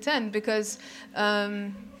not pretend, because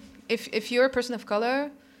if you're a person of color,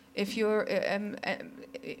 if you're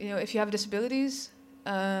if you have disabilities,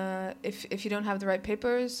 if you don't have the right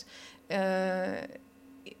papers, it's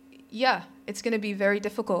going to be very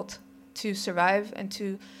difficult to survive and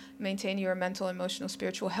to maintain your mental, emotional,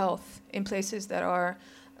 spiritual health in places that are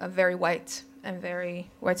very white and very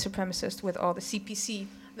white supremacist, with all the CPC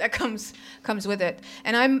that comes with it.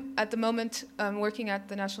 And I'm at the moment working at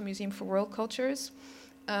the National Museum for World Cultures.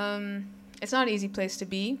 It's not an easy place to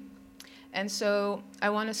be, and so I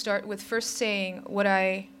want to start with first saying what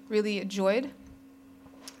I really enjoyed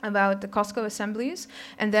about the Costco assemblies,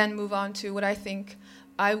 and then move on to what I think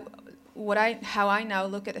how I now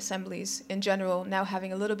look at assemblies in general, now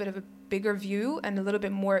having a little bit of a bigger view and a little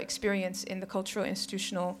bit more experience in the cultural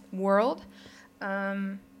institutional world,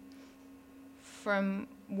 from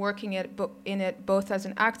working in it both as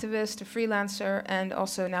an activist, a freelancer, and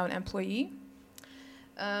also now an employee.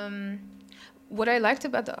 What I liked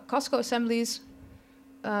about the Costco assemblies,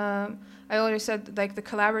 I already said, like the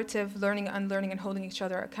collaborative learning, unlearning, and holding each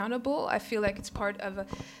other accountable. I feel like it's part of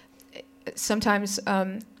sometimes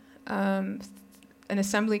an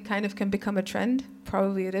assembly kind of can become a trend.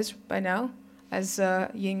 Probably it is by now, as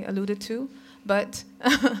Ying alluded to. But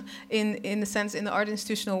in the sense, in the art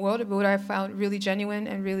institutional world, but what I found really genuine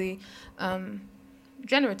and really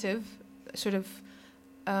generative, sort of,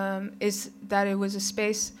 is that it was a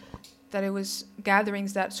space, that it was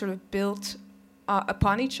gatherings that sort of built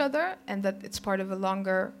upon each other, and that it's part of a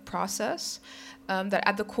longer process. That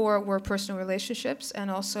at the core were personal relationships,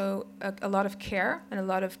 and also a lot of care and a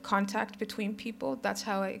lot of contact between people. That's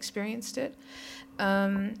how I experienced it.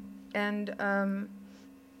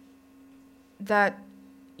 That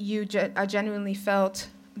I genuinely felt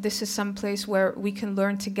this is some place where we can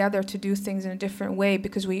learn together to do things in a different way,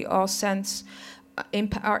 because we all sense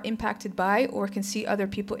are impacted by, or can see other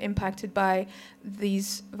people impacted by,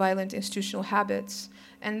 these violent institutional habits.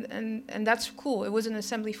 And that's cool. It wasn't an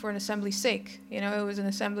assembly for an assembly's sake. It was an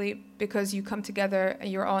assembly because you come together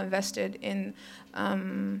and you're all invested in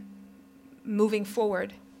moving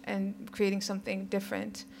forward and creating something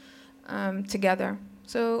different together.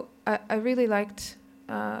 So I really liked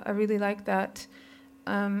that.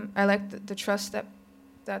 I liked the trust that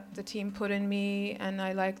the team put in me, and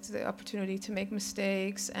I liked the opportunity to make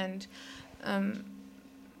mistakes. And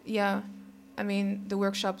I mean, the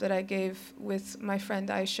workshop that I gave with my friend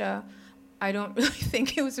Aisha, I don't really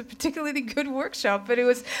think it was a particularly good workshop, but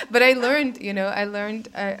I learned,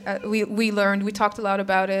 we learned, we talked a lot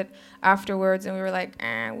about it afterwards, and we were like,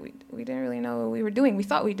 we didn't really know what we were doing. We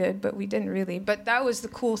thought we did, but we didn't really. But that was the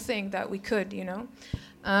cool thing, that we could,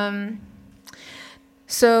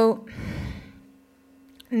 So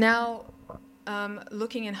now,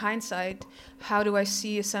 looking in hindsight, how do I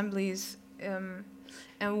see assemblies, and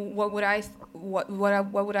what would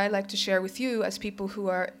I like to share with you as people who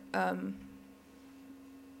are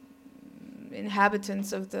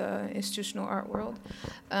inhabitants of the institutional art world?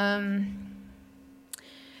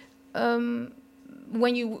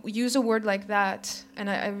 When you use a word like that, and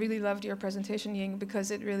I really loved your presentation, Ying,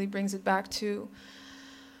 because it really brings it back to,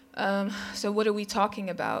 so what are we talking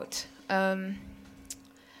about?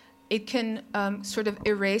 it can sort of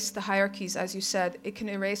erase the hierarchies, as you said. It can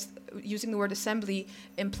erase, using the word assembly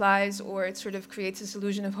implies, or it sort of creates this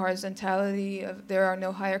illusion of horizontality, of there are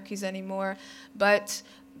no hierarchies anymore. But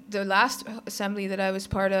the last assembly that I was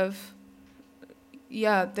part of,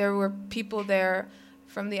 yeah, there were people there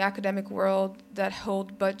from the academic world that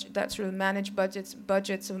that sort of manage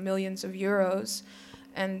budgets of millions of euros,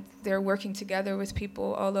 and they're working together with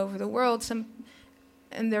people all over the world.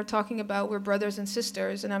 And they're talking about we're brothers and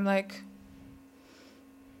sisters, and I'm like,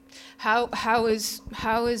 how is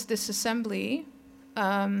this assembly,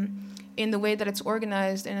 in the way that it's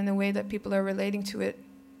organized and in the way that people are relating to it,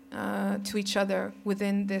 to each other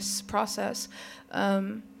within this process,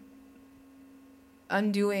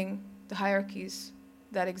 undoing the hierarchies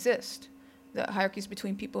that exist, the hierarchies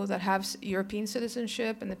between people that have European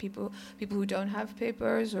citizenship and the people who don't have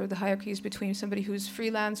papers, or the hierarchies between somebody who's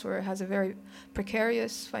freelance or has a very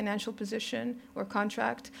precarious financial position or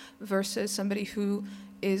contract versus somebody who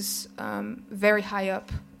is very high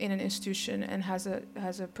up in an institution and has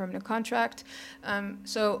a permanent contract.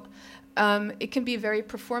 So it can be very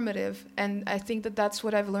performative, and I think that that's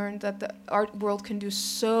what I've learned that the art world can do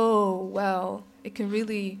so well. It can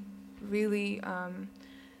really, really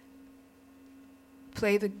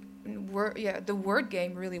play the word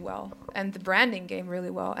game really well, and the branding game really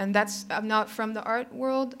well. And I'm not from the art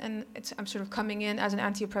world, and I'm sort of coming in as an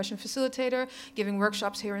anti-oppression facilitator, giving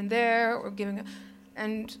workshops here and there, or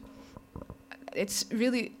and it's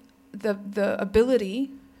really the ability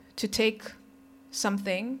to take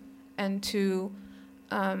something and to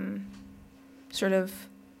sort of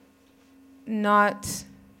not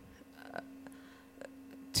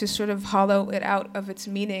to sort of hollow it out of its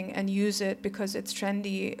meaning and use it because it's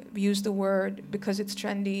trendy, use the word because it's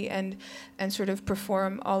trendy, and sort of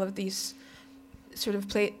perform all of these, sort of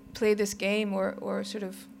play this game, or sort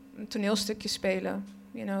of toneelstukje spelen,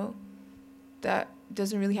 you know, that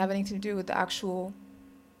doesn't really have anything to do with the actual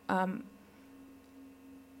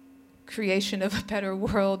creation of a better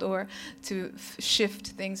world, or to shift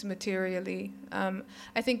things materially.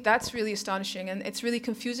 I think that's really astonishing, and it's really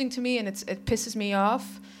confusing to me, and it pisses me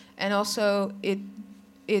off, and also it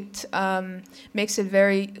makes it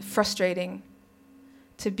very frustrating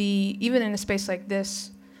to be even in a space like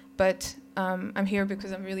this. But I'm here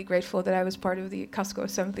because I'm really grateful that I was part of the Casco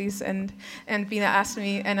assemblies, and Bina asked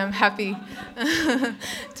me, and I'm happy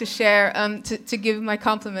to share, to give my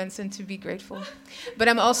compliments and to be grateful. But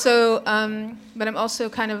I'm also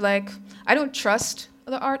kind of like, I don't trust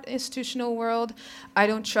the art institutional world. I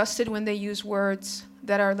don't trust it when they use words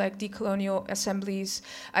that are like decolonial assemblies.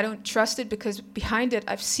 I don't trust it because behind it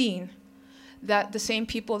I've seen that the same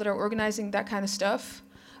people that are organizing that kind of stuff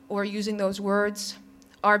or using those words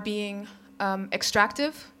are being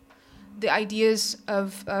extractive. The ideas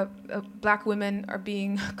of black women are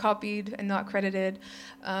being copied and not credited.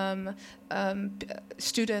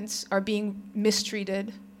 Students are being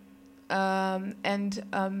mistreated,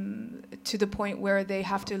 and to the point where they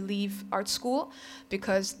have to leave art school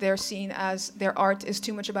because they're seen as their art is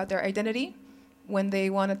too much about their identity when they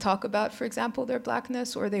want to talk about, for example, their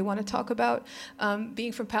blackness, or they want to talk about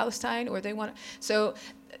being from Palestine, or they want to. So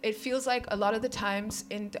it feels like a lot of the times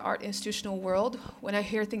in the art institutional world, when I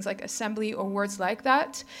hear things like assembly or words like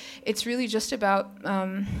that, it's really just about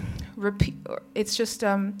repeat. It's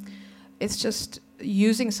just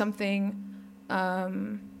using something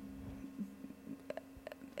and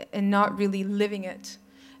not really living it.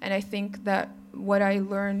 And I think that what I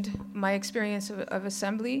learned, my experience of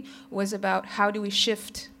assembly, was about how do we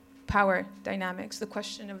shift power dynamics, the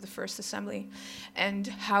question of the first assembly, and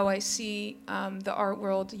how I see the art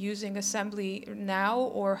world using assembly now,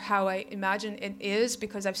 or how I imagine it is,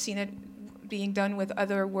 because I've seen it being done with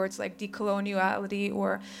other words like decoloniality,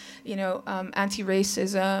 or, you know,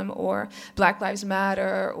 anti-racism, or Black Lives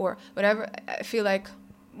Matter, or whatever. I feel like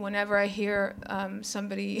whenever I hear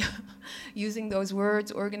somebody using those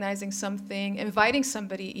words, organizing something, inviting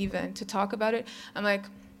somebody even to talk about it, I'm like,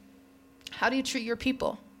 how do you treat your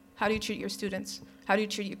people? How do you treat your students? How do you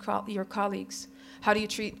treat your colleagues? How do you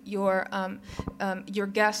treat your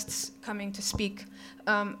guests coming to speak?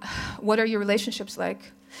 What are your relationships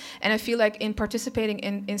like? And I feel like in participating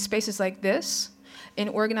in spaces like this, in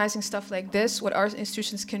organizing stuff like this, what art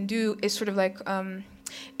institutions can do is sort of like,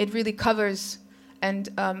 it really covers and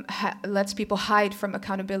lets people hide from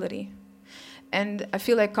accountability. And I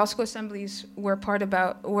feel like Costco assemblies were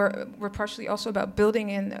partially also about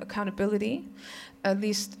building in accountability, at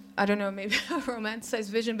least I don't know, maybe a romanticized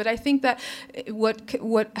vision, but I think that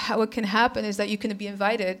how it can happen is that you can be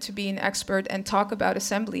invited to be an expert and talk about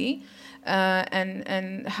assembly,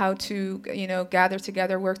 and how to gather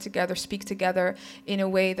together, work together, speak together in a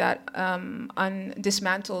way that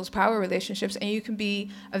dismantles power relationships, and you can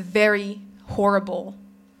be a very horrible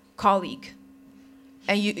colleague.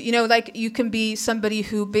 And you can be somebody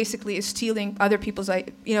who basically is stealing other people's,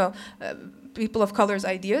 people of color's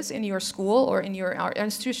ideas in your school or in your art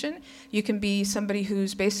institution. You can be somebody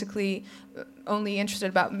who's basically only interested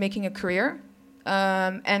about making a career,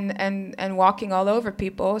 and walking all over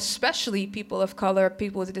people, especially people of color,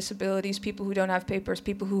 people with disabilities, people who don't have papers,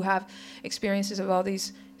 people who have experiences of all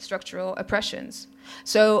these structural oppressions.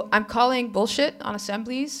 So I'm calling bullshit on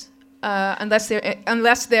assemblies, unless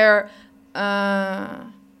they're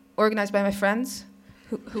organized by my friends,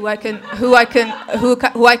 who I can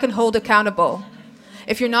hold accountable.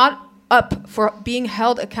 If you're not up for being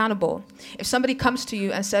held accountable, if somebody comes to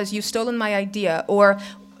you and says you've stolen my idea, or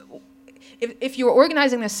if you're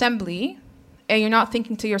organizing an assembly and you're not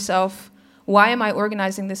thinking to yourself, why am I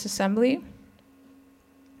organizing this assembly?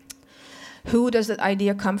 Who does that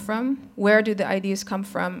idea come from? Where do the ideas come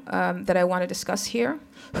from that I want to discuss here?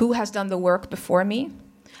 Who has done the work before me?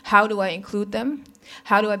 How do I include them?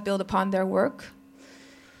 How do I build upon their work?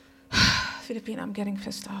 Philippine, I'm getting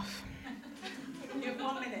pissed off. You have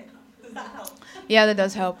 1 minute. Does that help? Yeah, that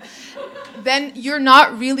does help. Then you're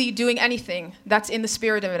not really doing anything that's in the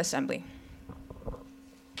spirit of an assembly.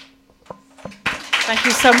 Thank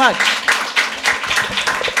you so much.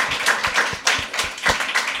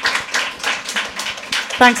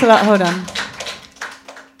 Thanks a lot, Hodan.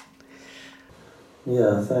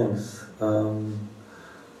 Yeah, thanks.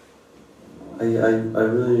 I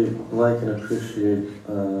really like and appreciate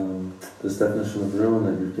this definition of ruin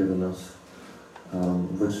that you've given us,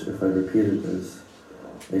 which, if I repeat it, is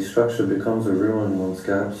a structure becomes a ruin once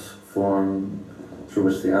gaps form through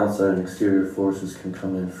which the outside and exterior forces can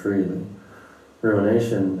come in freely.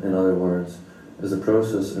 Ruination, in other words, is a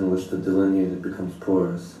process in which the delineated becomes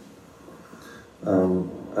porous.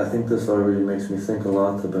 I think this already makes me think a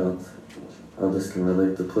lot about how this can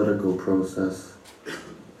relate to political process,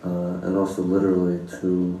 and also literally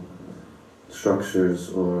to structures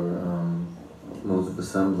or modes of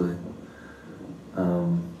assembly.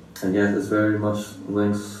 And yet it's very much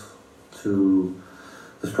links to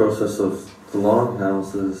this process of the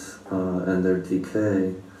longhouses and their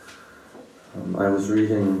decay. I was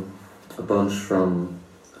reading a bunch from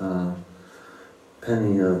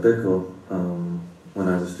Penny Bickle when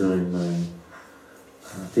I was doing my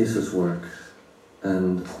thesis work,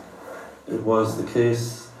 and it was the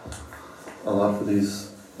case a lot for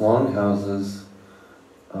these longhouses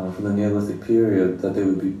from the Neolithic period that they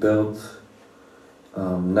would be built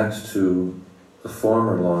next to the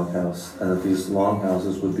former longhouse, and that these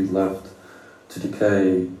longhouses would be left to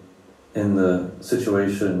decay in the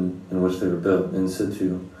situation in which they were built, in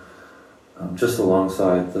situ, just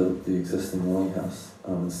alongside the existing longhouse,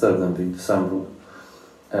 instead of them being disassembled.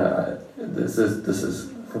 This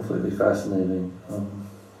is completely fascinating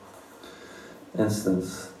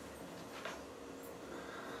instance.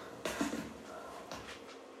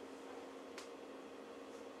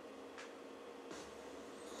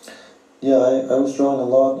 Yeah, I was drawing a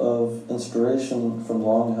lot of inspiration from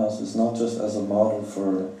longhouses, not just as a model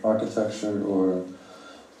for architecture or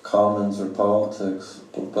commons or politics,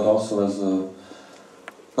 but also as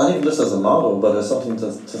not even just as a model, but as something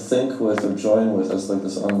to think with or join with, as like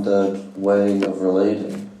this undead way of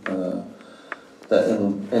relating. That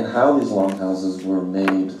in how these longhouses were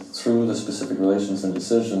made through the specific relations and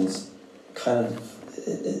decisions, kind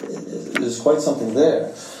of, there's quite something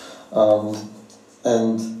there.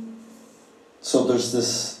 And so there's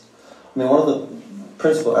this, one of the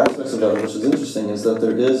principal aspects about it, which is interesting, is that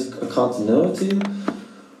there is a continuity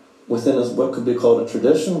within what could be called a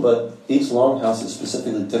tradition, but each longhouse is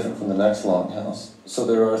specifically different from the next longhouse. So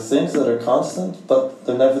there are things that are constant, but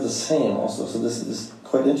they're never the same also. So this is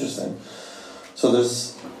quite interesting. So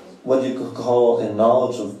there's what you could call a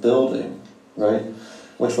knowledge of building, right?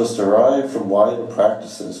 Which was derived from wider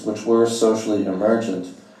practices, which were socially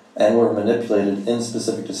emergent and were manipulated in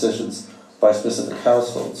specific decisions by specific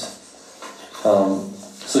households.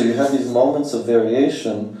 So you have these moments of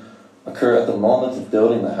variation occur at the moment of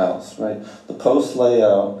building the house, right? The post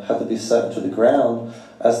layout had to be set into the ground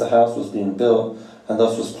as the house was being built, and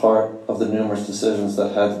thus was part of the numerous decisions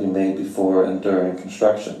that had to be made before and during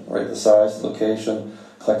construction, right? The size, the location,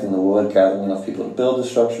 collecting the wood, gathering enough people to build the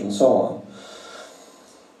structure, and so on.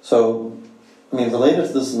 So, related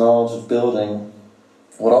to this knowledge of building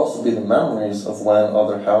would also be the memories of when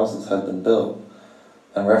other houses had been built.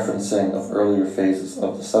 and referencing of earlier phases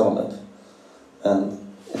of the settlement.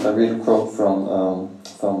 And if I read a quote from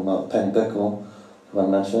Penny Bickle, who I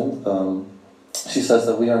mentioned, she says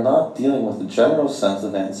that we are not dealing with the general sense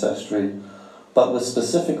of ancestry, but with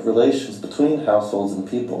specific relations between households and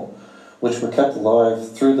people, which were kept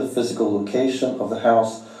alive through the physical location of the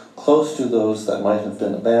house close to those that might have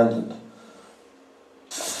been abandoned.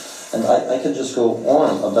 And I could just go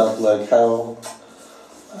on about like how,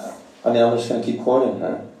 I'm just going to keep quoting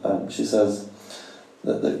her. She says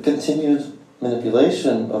that the continued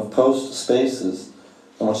manipulation of post spaces,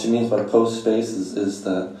 and what she means by post spaces is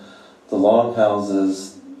that the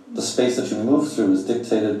longhouses, the space that you move through is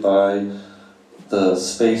dictated by the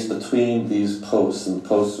space between these posts, and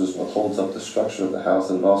posts is what holds up the structure of the house,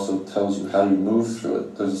 and it also tells you how you move through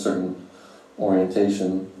it. There's a certain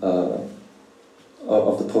orientation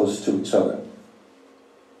of the posts to each other.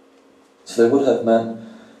 So they would have meant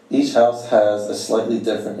each house has a slightly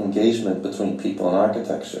different engagement between people and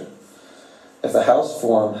architecture. If the house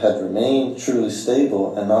form had remained truly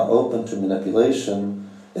stable and not open to manipulation,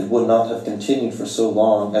 it would not have continued for so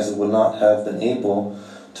long, as it would not have been able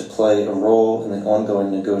to play a role in the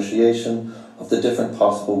ongoing negotiation of the different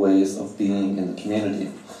possible ways of being in the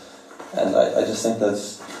community. And I just think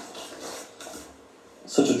that's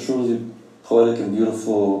such a truly poetic and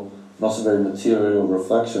beautiful, and also very material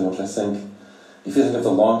reflection, which I think, if you think of the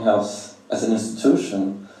Longhouse as an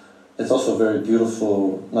institution, it's also a very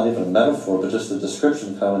beautiful, not even a metaphor, but just a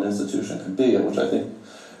description of how an institution could be, which I think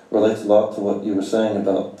relates a lot to what you were saying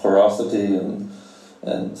about porosity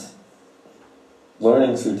and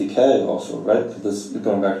learning through decay also, right? This,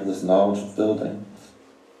 going back to this knowledge of building.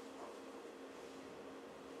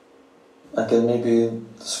 I can maybe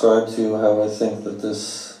describe to you how I think that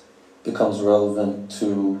this becomes relevant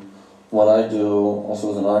to what I do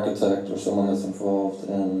also as an architect or someone that's involved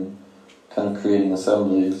in kind of creating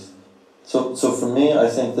assemblies. So for me, I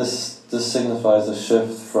think this signifies a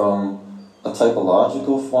shift from a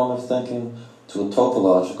typological form of thinking to a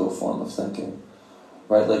topological form of thinking,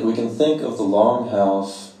 right? Like we can think of the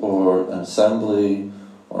longhouse or an assembly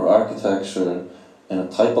or architecture in a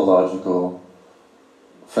typological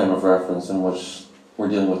frame of reference in which we're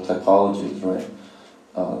dealing with typologies, right?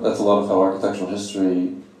 That's a lot of how architectural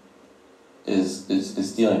history is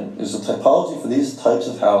dealing. There's a typology for these types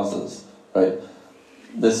of houses, right?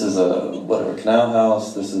 This is a whatever canal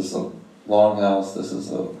house, this is a long house, this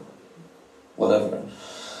is a whatever.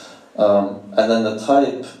 And then the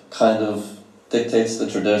type kind of dictates the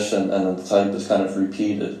tradition, and then the type is kind of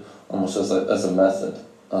repeated almost as a method.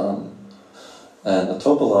 And a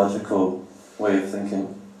topological way of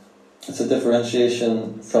thinking, it's a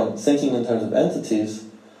differentiation from thinking in terms of entities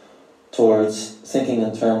towards thinking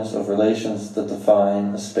in terms of relations that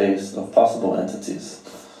define a space of possible entities.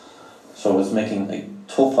 So it's making a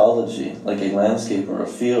topology, like a landscape or a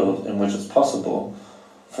field in which it's possible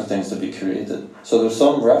for things to be created. So there's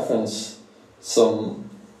some reference, some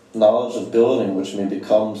knowledge of building which maybe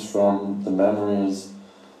comes from the memories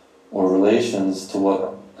or relations to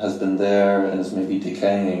what has been there and is maybe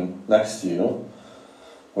decaying next to you,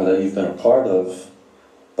 or that you've been a part of,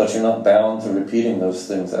 but you're not bound to repeating those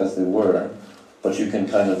things as they were, but you can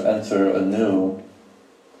kind of enter anew,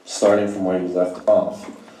 starting from where you left off.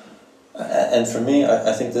 And for me,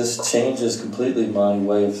 I think this changes completely my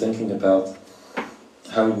way of thinking about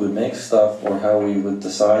how we would make stuff or how we would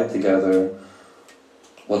decide together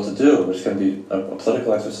what to do, which can be a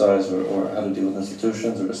political exercise or how to deal with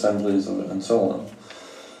institutions or assemblies and so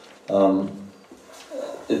on.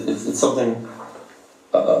 It's something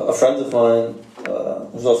a friend of mine,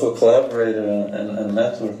 who's also a collaborator and a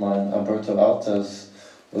mentor of mine, Alberto Altes,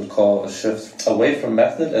 would call a shift away from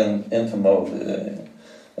method and into mode.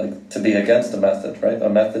 Like to be against a method, right? A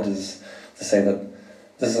method is to say that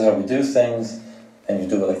this is how we do things, and you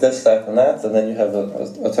do it like this, that, and that, and then you have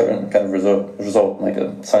a certain kind of result, like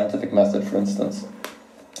a scientific method, for instance.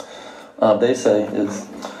 They say is,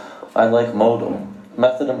 I like modal.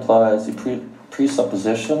 Method implies the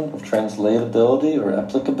presupposition of translatability or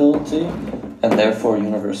applicability, and therefore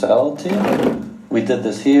universality. We did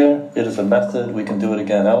this here, it is a method, we can do it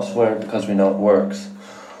again elsewhere because we know it works.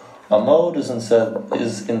 A mode is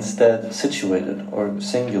instead situated or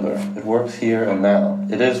singular. It works here and now.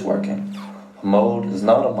 It is working. A mode is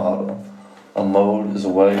not a model. A mode is a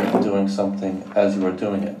way of doing something as you are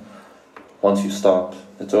doing it. Once you stop,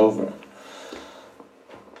 it's over.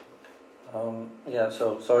 Yeah,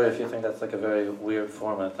 so sorry if you think that's like a very weird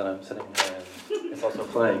format that I'm sitting here and it's also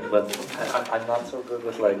playing, but I'm not so good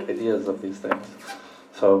with like ideas of these things.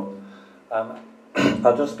 So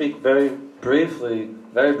I'll just speak very briefly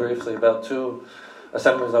about two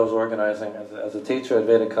assemblies I was organizing as a teacher at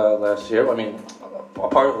Vedika last year. I mean, a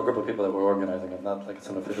part of a group of people that were organizing it, not like it's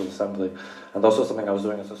an official assembly. And also something I was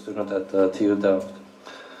doing as a student at TU Delft.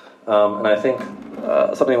 And I think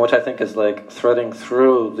something which I think is like threading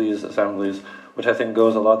through these assemblies, which I think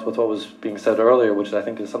goes a lot with what was being said earlier, which I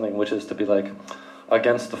think is something which is to be like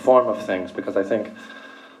against the form of things, because I think,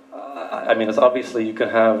 I mean, it's obviously you can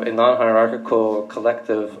have a non-hierarchical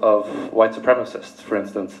collective of white supremacists, for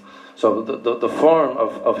instance. So the form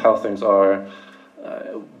of how things are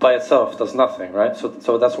by itself does nothing, right?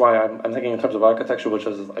 So that's why I'm thinking in terms of architecture, which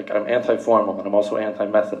is like I'm anti-formal and I'm also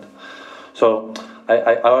anti-method. So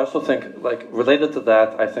I also think, like, related to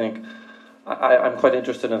that, I think I'm quite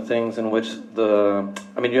interested in things in which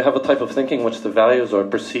you have a type of thinking in which the values are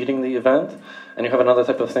preceding the event, and you have another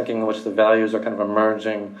type of thinking in which the values are kind of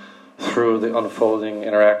emerging through the unfolding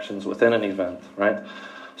interactions within an event, right?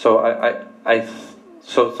 So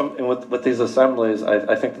with these assemblies,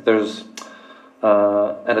 I think that there's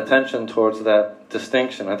an attention towards that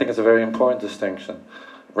distinction. I think it's a very important distinction,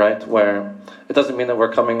 right? Where it doesn't mean that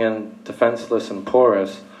we're coming in defenseless and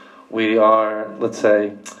porous. We are, let's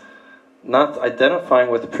say, not identifying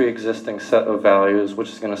with a pre-existing set of values, which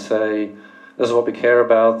is going to say, this is what we care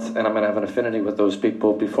about, and I'm going to have an affinity with those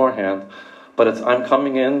people beforehand. But I'm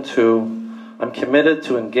committed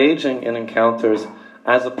to engaging in encounters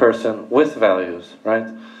as a person with values, right?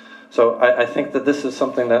 So I think that this is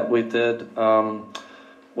something that we did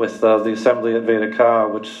with the assembly at Vedika,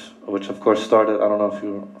 which of course started, I don't know if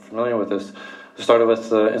you're familiar with this, started with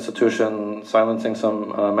the institution silencing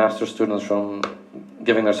some master students from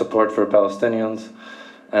giving their support for Palestinians,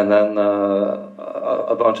 and then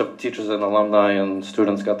a bunch of teachers and alumni and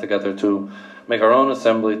students got together to make our own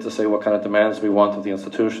assembly to say what kind of demands we want of the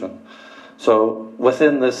institution. So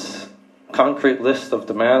within this concrete list of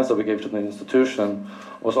demands that we gave to the institution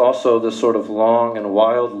was also this sort of long and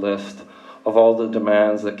wild list of all the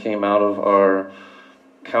demands that came out of our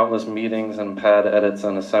countless meetings and pad edits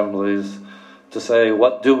and assemblies to say,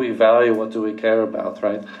 what do we value, what do we care about,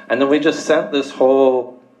 right? And then we just sent this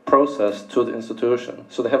whole process to the institution.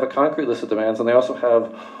 So they have a concrete list of demands, and they also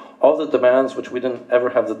have all the demands which we didn't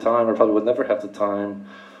ever have the time, or probably would never have the time,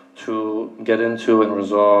 to get into and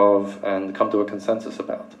resolve and come to a consensus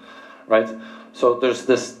about, right? So there's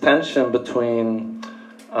this tension between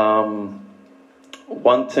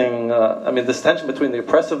this tension between the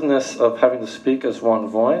oppressiveness of having to speak as one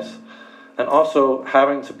voice and also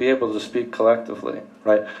having to be able to speak collectively,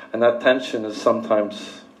 right? And that tension is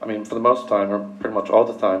sometimes, for the most time, or pretty much all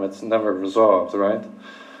the time, it's never resolved, right?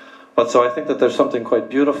 But so I think that there's something quite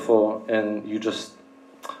beautiful in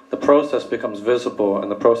the process becomes visible, and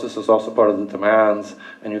the process is also part of the demands,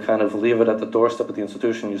 and you kind of leave it at the doorstep of the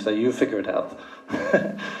institution. You say, you figure it out.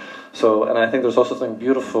 So, and I think there's also something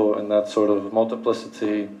beautiful in that sort of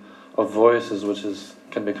multiplicity of voices, which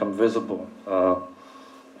can become visible.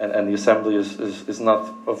 And the assembly is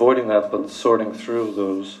not avoiding that, but sorting through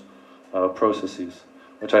those processes,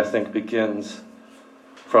 which I think begins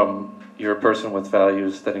from you're a person with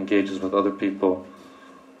values that engages with other people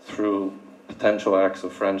through potential acts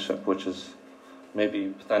of friendship, which is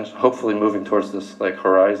maybe hopefully moving towards this like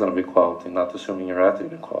horizon of equality, not assuming you're at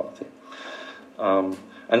equality.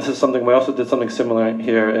 And this is something, we also did something similar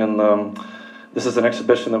here in, this is an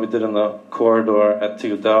exhibition that we did in the corridor at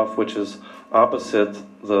TU Delft, which is opposite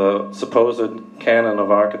the supposed canon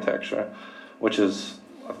of architecture, which is,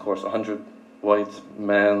 of course, 100 white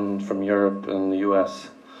men from Europe and the US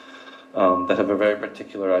that have a very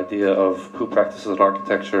particular idea of who practices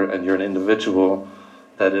architecture, and you're an individual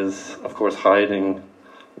that is, of course, hiding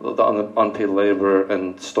the unpaid labor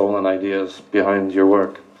and stolen ideas behind your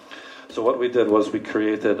work. So what we did was we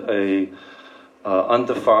created a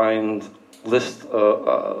undefined list,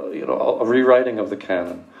 a rewriting of the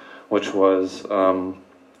canon, which was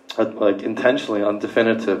intentionally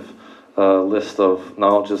undefinitive list of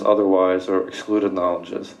knowledges otherwise or excluded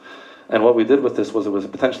knowledges. And what we did with this was it was a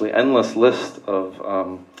potentially endless list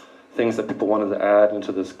of things that people wanted to add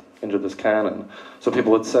into this canon. So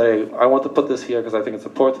people would say, I want to put this here because I think it's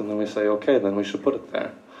important, and then we say, okay, then we should put it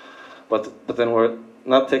there. But then we're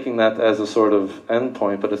not taking that as a sort of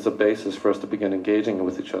endpoint, but it's a basis for us to begin engaging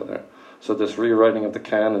with each other. So this rewriting of the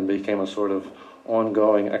canon became a sort of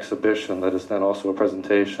ongoing exhibition that is then also a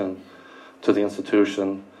presentation to the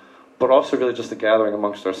institution, but also really just a gathering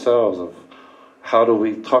amongst ourselves of how do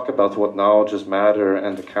we talk about what knowledges matter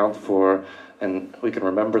and account for, and we can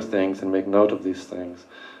remember things and make note of these things,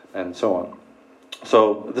 and so on.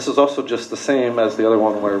 So this is also just the same as the other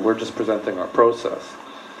one where we're just presenting our process.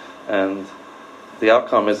 And the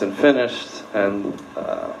outcome isn't finished, and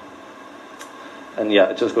yeah,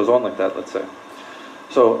 it just goes on like that, let's say.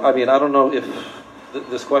 So, I mean, I don't know if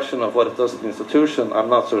this question of what it does to the institution, I'm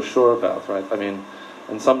not so sure about, right? I mean,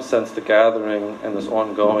 in some sense, the gathering and this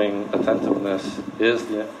ongoing attentiveness is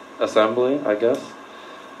the assembly, I guess.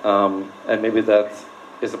 And maybe that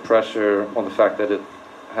is a pressure on the fact that it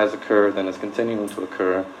has occurred and is continuing to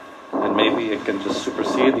occur. And maybe it can just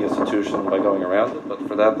supersede the institution by going around it, but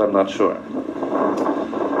for that, I'm not sure.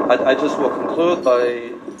 I just will conclude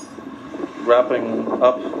by wrapping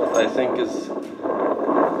up what I think is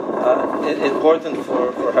important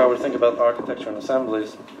for how we think about architecture and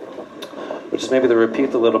assemblies, which is maybe to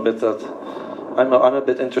repeat a little bit that I'm a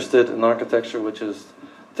bit interested in architecture, which is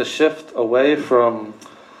to shift away from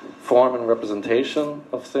form and representation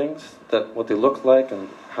of things, that what they look like and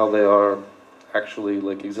how they are actually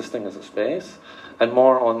like existing as a space, and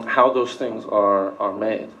more on how those things are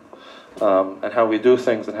made, and how we do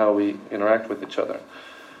things and how we interact with each other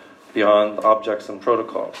beyond objects and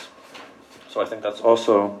protocols. So I think that's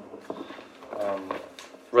also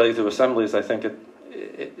related to assemblies. I think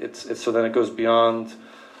it's so then it goes beyond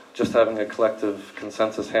just having a collective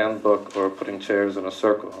consensus handbook or putting chairs in a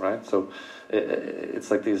circle, right? So it's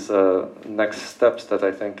like these next steps that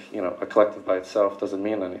I think, a collective by itself doesn't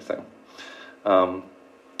mean anything.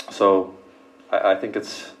 So I think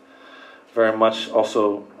it's very much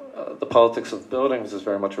also the politics of buildings is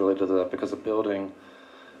very much related to that, because a building,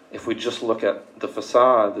 if we just look at the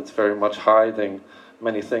facade, it's very much hiding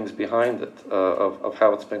many things behind it, of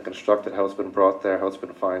how it's been constructed, how it's been brought there, how it's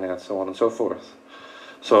been financed, so on and so forth.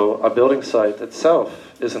 So a building site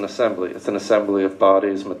itself is an assembly. It's an assembly of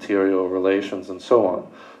bodies, material, relations, and so on.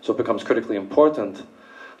 So it becomes critically important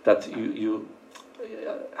that you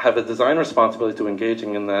have a design responsibility to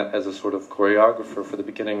engaging in that as a sort of choreographer for the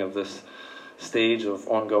beginning of this stage of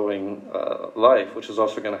ongoing life, which is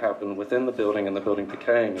also going to happen within the building and the building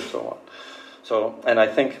decaying and so on. So, and I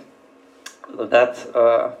think that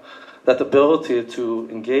that ability to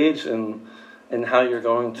engage in how you're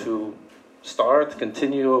going to start,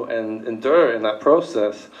 continue, and endure in that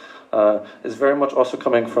process is very much also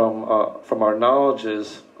coming from our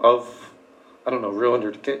knowledges of, I don't know, ruin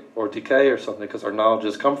or decay or something, because our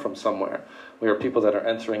knowledges come from somewhere. We are people that are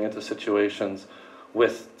entering into situations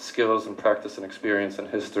with skills and practice and experience and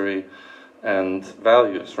history and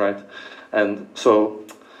values, right? And so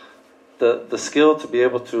the skill to be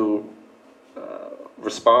able to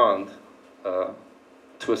respond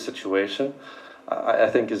to a situation, I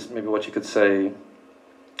think is maybe what you could say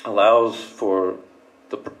allows for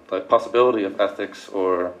the possibility of ethics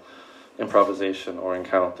or improvisation or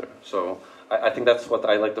encounter. So I think that's what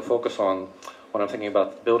I like to focus on when I'm thinking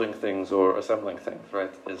about building things or assembling things,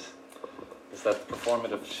 right? Is that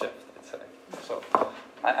performative shift, I'd say. So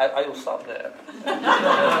I will stop there.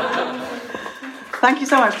 Thank you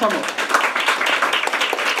so much, Thomas.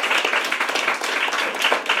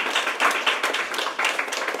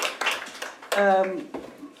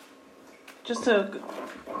 Just to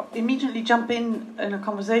immediately jump in a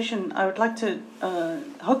conversation, I would like to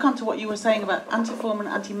hook on to what you were saying about anti-form and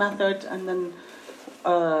anti-method, and then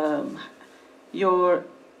you're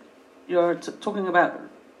talking about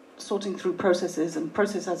sorting through processes, and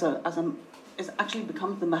process is actually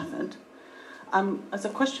becomes the method. As a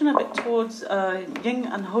question a bit towards Ying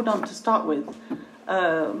and Hodon to start with,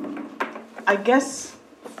 I guess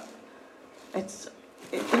it's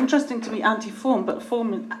interesting to be anti-form, but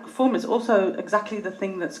form is also exactly the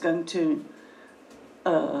thing that's going to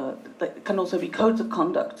that can also be codes of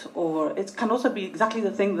conduct, or it can also be exactly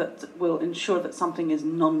the thing that will ensure that something is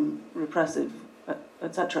non-repressive,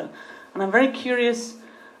 etc. And I'm very curious,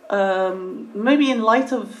 maybe in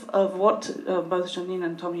light of what both Janine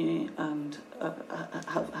and Tommy and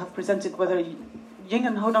have presented, whether Ying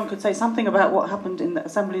and Hodon could say something about what happened in the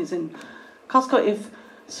assemblies in Costco, if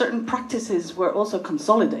certain practices were also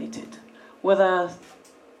consolidated, whether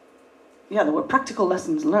there were practical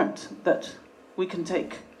lessons learned that we can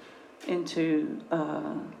take into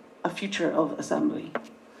a future of assembly,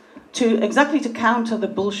 to counter the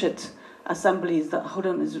bullshit assemblies that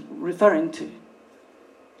Hodon is referring to.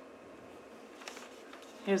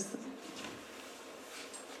 Here's the...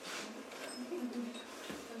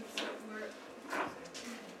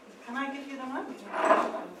 Can I give you the mic?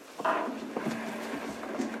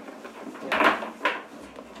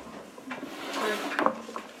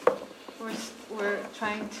 We're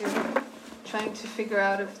trying to figure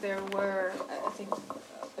out if there were,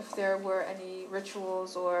 any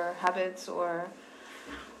rituals or habits or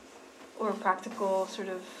practical sort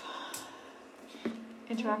of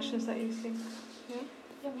interactions that you think.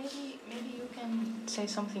 Yeah, maybe you can say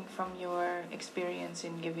something from your experience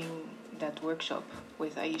in giving that workshop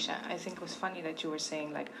with Aisha. I think it was funny that you were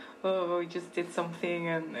saying like, oh, we just did something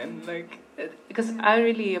and like, because I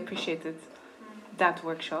really appreciated that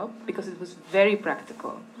workshop because it was very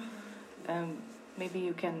practical. Maybe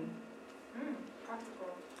you can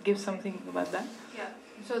give something about that. Yeah.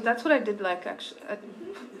 So that's what I did like actually.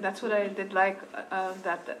 That's what I did like.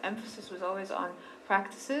 That the emphasis was always on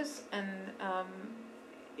practices, and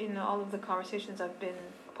in all of the conversations I've been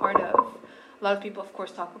part of, a lot of people, of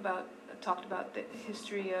course, talked about the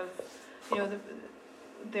history of,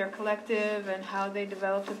 their collective and how they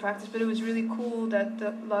developed the practice. But it was really cool that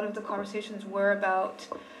a lot of the conversations were about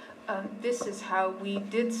this is how we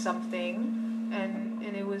did something, and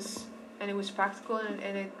it was practical,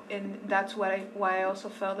 and that's why I also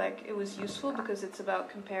felt like it was useful, because it's about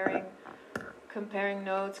comparing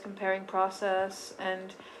notes, comparing process,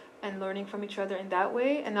 and learning from each other in that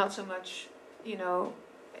way, and not so much,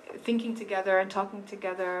 thinking together and talking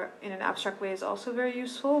together in an abstract way is also very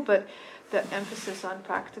useful, but the emphasis on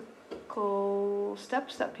practical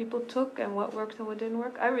steps that people took and what worked and what didn't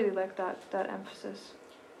work, I really like that emphasis.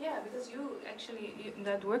 Yeah, because in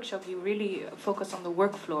that workshop you really focus on the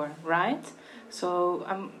work floor, right? So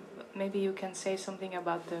maybe you can say something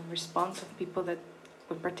about the response of people that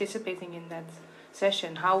were participating in that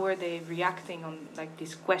session. How were they reacting on like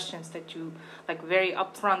these questions that you like very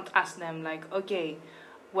upfront ask them, like, okay,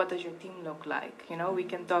 what does your team look like? We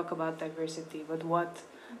can talk about diversity, but what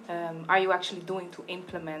are you actually doing to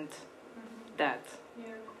implement that?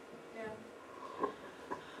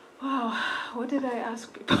 Wow, what did I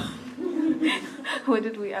ask people? What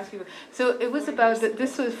did we ask people? So it was about,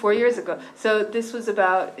 this was 4 years ago. So this was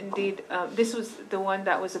about, indeed, this was the one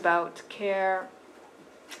that was about care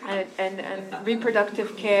and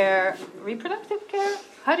reproductive care. Reproductive care?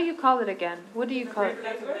 How do you call it again? What do you call it?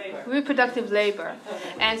 Reproductive labor.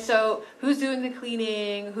 And so who's doing the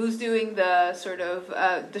cleaning? Who's doing the sort of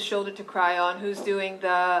the shoulder to cry on? Who's doing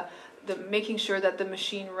the making sure that the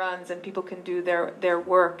machine runs and people can do their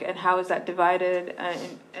work, and how is that divided,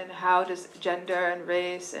 and how does gender and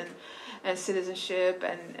race and citizenship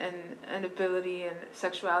and ability and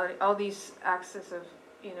sexuality, all these axes of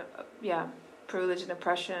privilege and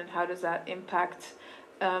oppression, how does that impact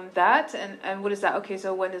that, and what is that? Okay,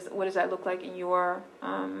 so what does that look like in your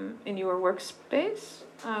workspace?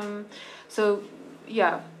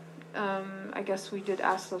 I guess we did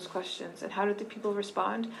ask those questions. And how did the people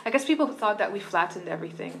respond? I guess people thought that we flattened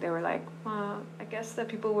everything. They were like, well, I guess that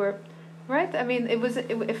people were right. I mean,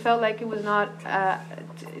 it felt like it was not.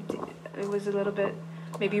 It was a little bit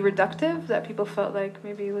maybe reductive. That people felt like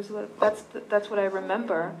maybe it was a little. That's what I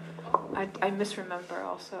remember. I misremember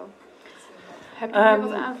also. Heb je hier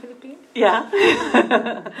wat aan, Philippine? Yeah.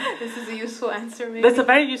 This is a useful answer, maybe. That's a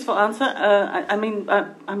very useful answer.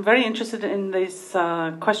 I'm very interested in these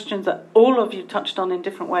questions that all of you touched on in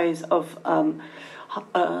different ways of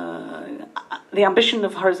the ambition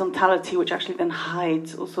of horizontality, which actually then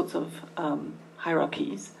hides all sorts of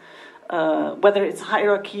hierarchies. Whether it's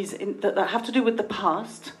hierarchies that have to do with the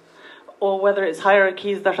past, or whether it's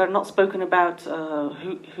hierarchies that are not spoken about,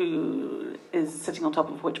 who is sitting on top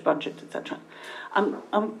of which budget, etc.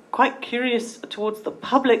 I'm quite curious towards the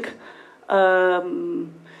public.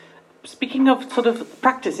 Speaking of sort of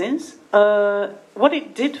practices, what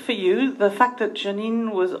it did for you, the fact that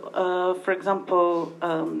Janine was, for example,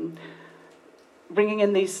 bringing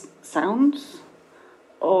in these sounds,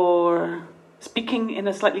 or speaking in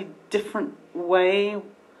a slightly different way,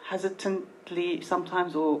 hesitantly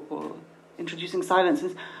sometimes, or introducing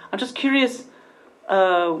silences. I'm just curious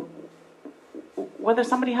whether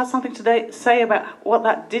somebody has something to say about what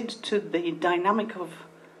that did to the dynamic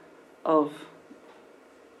of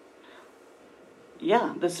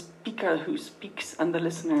the speaker who speaks and the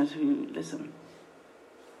listeners who listen.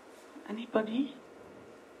 Anybody?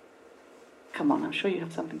 Come on, I'm sure you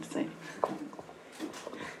have something to say.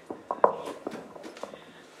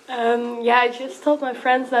 I just told my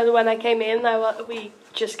friends that when I came in, we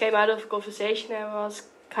just came out of a conversation and it was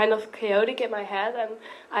kind of chaotic in my head, and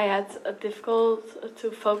I had difficult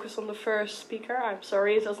to focus on the first speaker. I'm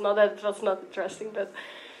sorry, it was not that it was not interesting, but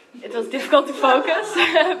it was difficult to focus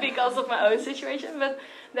because of my own situation. But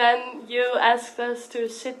then you asked us to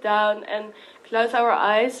sit down and close our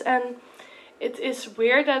eyes, and it is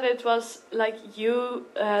weird that it was like you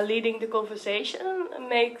leading the conversation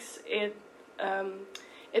makes it.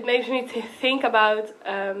 It makes me think about.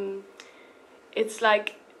 It's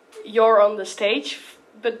like you're on the stage,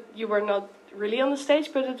 but you were not really on the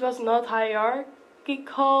stage. But it was not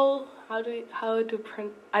hierarchical.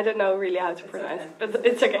 I don't know really how to pronounce it, but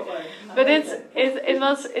it's okay. But it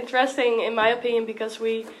was interesting in my opinion because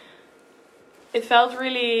it felt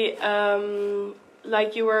really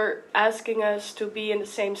like you were asking us to be in the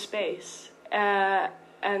same space,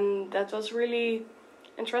 and that was really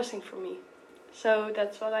interesting for me. So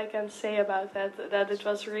that's what I can say about that. That it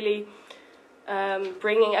was really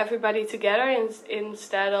bringing everybody together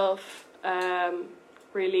instead of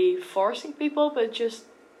really forcing people, but just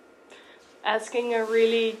asking a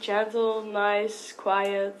really gentle, nice,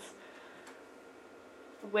 quiet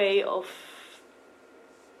way of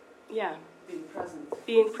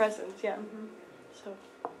being present. Yeah. Mm-hmm. So.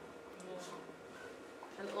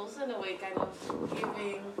 And also in a way, kind of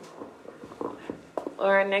giving,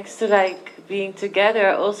 or next to like being together,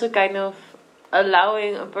 also kind of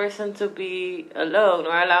allowing a person to be alone,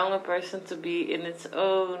 or allowing a person to be in its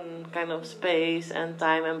own kind of space and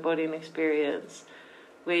time and body and experience,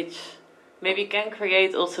 which maybe can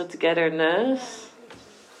create also togetherness.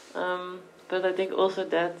 But I think also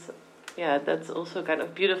that's also kind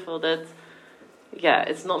of beautiful that,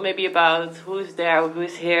 it's not maybe about who's there or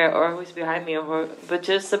who's here or who's behind me, but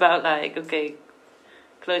just about like, okay,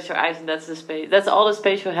 close your eyes and that's the space. That's all the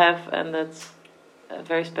space you have, and that's a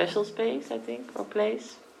very special space, I think, or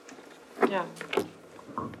place. Yeah.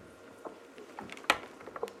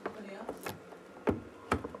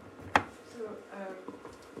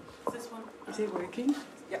 Is it working?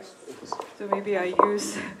 Yes. So maybe I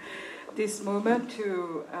use this moment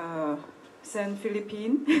to send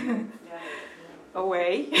Philippine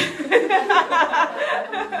away.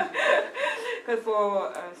 Because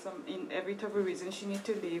for some inevitable reason, she needs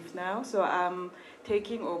to leave now. So I'm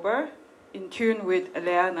taking over in tune with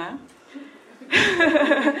Leana.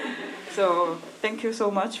 So thank you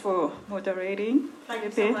so much for moderating. Thank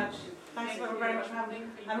you so much. Thanks very much for having me.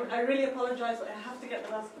 I really apologise, but I have to get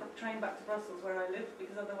the last train back to Brussels where I live,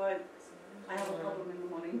 because otherwise I have a problem in the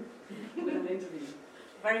morning with an interview.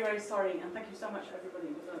 Very, very sorry, and thank you so much, everybody.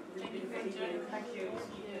 It was a really beautiful evening. Thank you.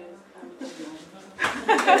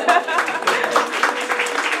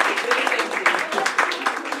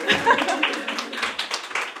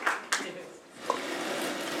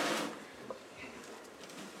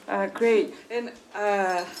 Great. And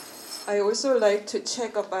I also like to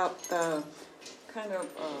check about the kind of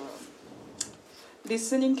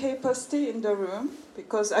listening capacity in the room,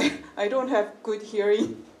 because I don't have good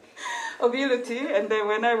hearing ability. And then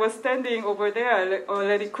when I was standing over there, I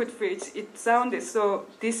already could feel it sounded so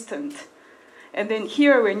distant. And then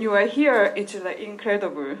here, when you are here, it's like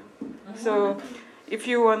incredible. So if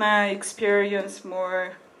you want to experience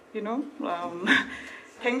more,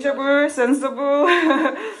 tangible, sensible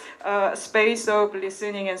space of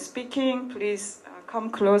listening and speaking, please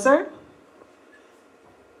come closer.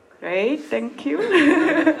 Great, thank you.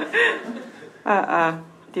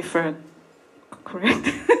 Different, correct.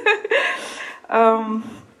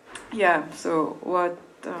 So what,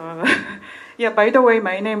 by the way,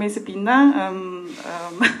 my name is Bina.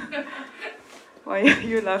 Why are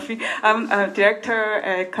you laughing? I'm a director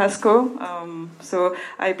at Casco. So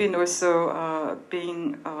I've been also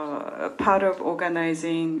being part of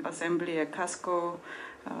organizing assembly at Casco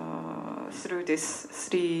through this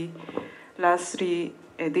last three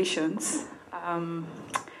editions.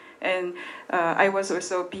 And I was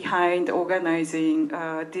also behind organizing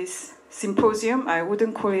this symposium. I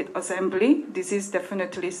wouldn't call it assembly. This is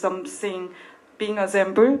definitely something being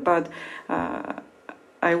assembled, but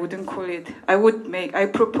I wouldn't call it. I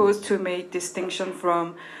propose to make distinction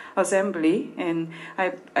from assembly, and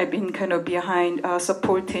I've been kind of behind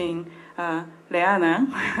supporting Leana,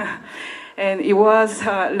 and it was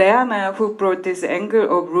Leana who brought this angle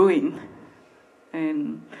of ruin,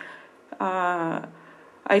 and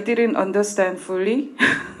I didn't understand fully,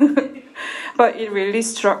 but it really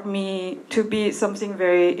struck me to be something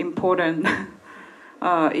very important.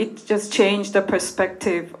 It just changed the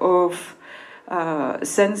perspective of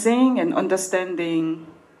sensing and understanding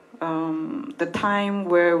the time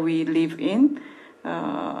where we live in.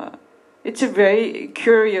 It's very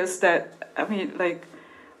curious that,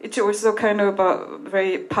 it's also kind of a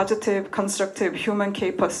very positive, constructive human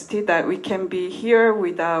capacity that we can be here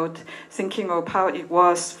without thinking of how it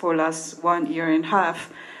was for last 1.5 years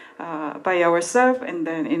by ourselves and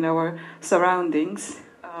then in our surroundings.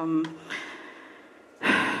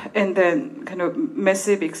 And then kind of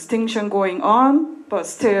massive extinction going on, but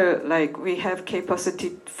still we have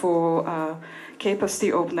capacity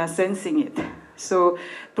of not sensing it. So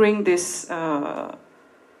bring this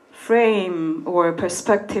frame or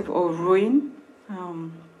perspective of ruin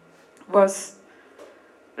was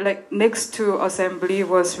next to assembly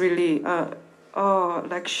was really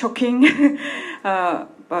like shocking,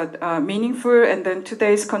 but meaningful. And then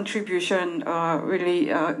today's contribution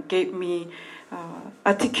really gave me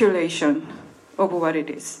articulation of what it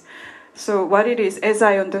is. So what it is, as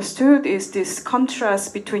I understood, is this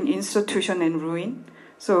contrast between institution and ruin.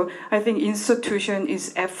 So I think institution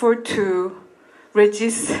is effort to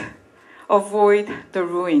resist, avoid the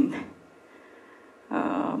ruin.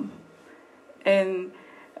 And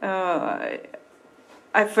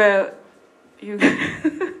I felt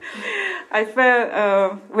I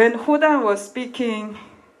felt when Hodan was speaking,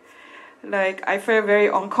 like I felt very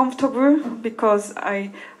uncomfortable because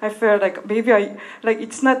I felt like maybe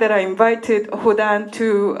it's not that I invited Hodan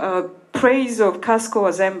to praise of Casco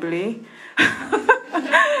Assembly,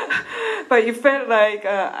 but it felt like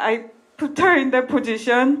I put her in that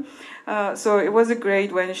position. So it was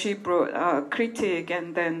great when she brought critique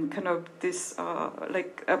and then kind of this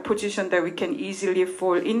like a position that we can easily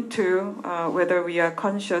fall into, whether we are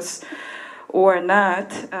conscious or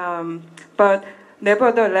not. But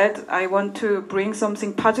nevertheless, I want to bring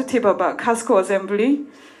something positive about Casco Assembly.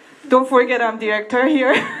 Don't forget I'm director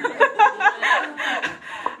here.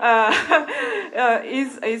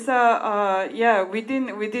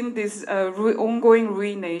 Within this ongoing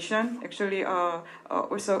ruination, actually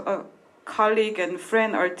also a colleague and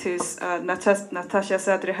friend artist Natasha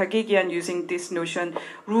Sadre Hagigian using this notion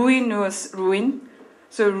ruinous ruin.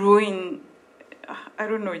 So ruin, I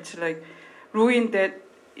don't know, it's like ruin that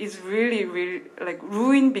is really like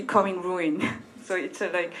ruin becoming ruin. So it's a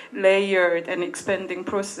like layered and expanding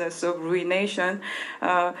process of ruination.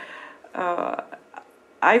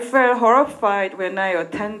 I felt horrified when I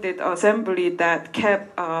attended assembly that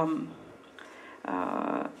kept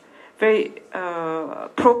very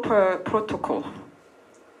proper protocol.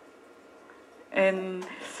 And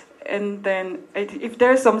then if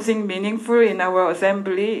there's something meaningful in our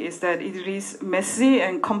assembly is that it is messy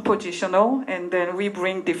and compositional, and then we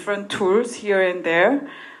bring different tools here and there,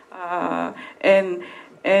 and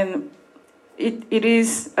it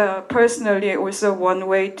is personally also one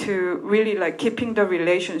way to really like keeping the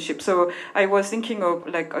relationship. So I was thinking of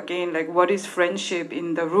like again like what is friendship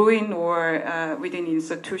in the ruin or within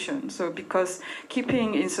institution. So because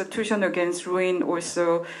keeping institution against ruin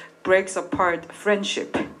also breaks apart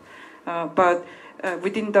friendship. But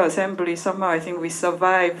within the assembly, somehow I think we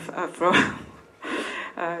survive from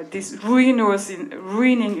this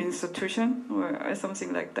ruining institution or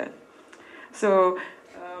something like that. So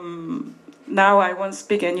now I won't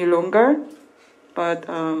speak any longer, but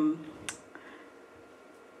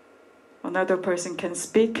another person can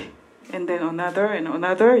speak, and then another and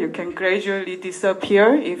another. You can gradually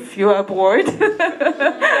disappear if you are bored,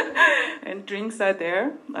 and drinks are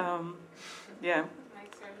there. Yeah.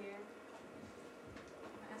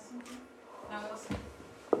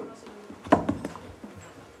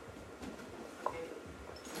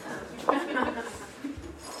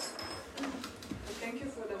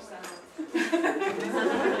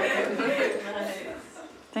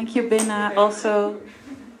 Thank you, Bina, also,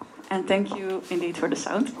 and thank you indeed for the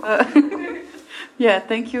sound. Yeah,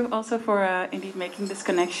 thank you also for indeed making this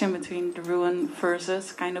connection between the ruin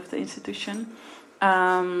versus kind of the institution.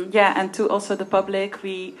 And to also the public,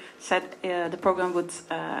 we said the program would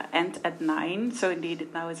end at 9, so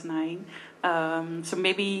indeed now it's 9. So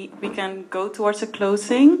maybe we can go towards a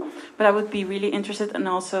closing, but I would be really interested in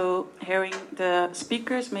also hearing the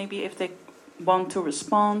speakers, maybe if they want to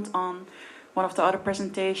respond on one of the other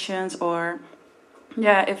presentations, or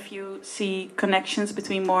if you see connections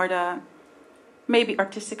between more the maybe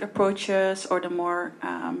artistic approaches or the more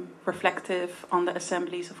reflective on the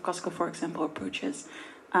assemblies of Casco, for example, approaches.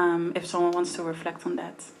 If someone wants to reflect on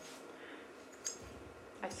that.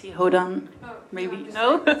 I see Hodan. Maybe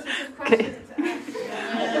no. Okay.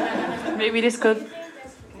 Maybe this could.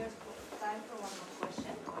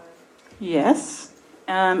 Yes.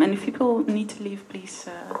 And if people need to leave, please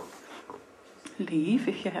leave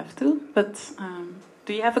if you have to. But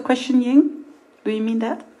do you have a question, Ying? Do you mean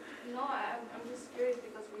that? No, I'm just curious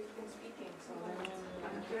because we've been speaking, so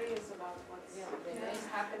I'm curious about what is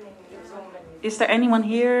happening in so many. Is there anyone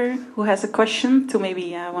here who has a question to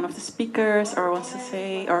maybe one of the speakers or wants to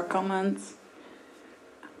say or comment?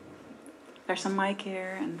 There's a mic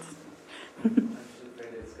here, and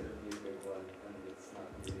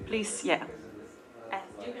please, yeah.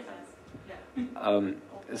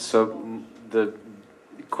 So the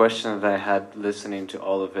question that I had listening to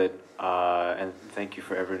all of it, and thank you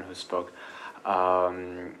for everyone who spoke,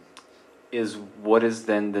 is what is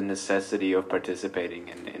then the necessity of participating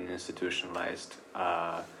in institutionalized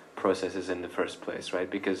processes in the first place, right?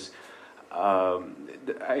 Because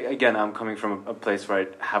again, I'm coming from a place where I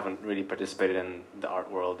haven't really participated in the art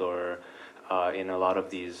world or in a lot of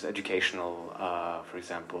these educational, for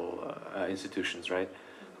example, institutions, right?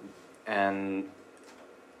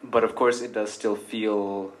 But of course, it does still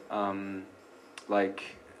feel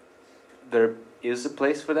like there is a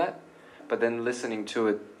place for that. But then listening to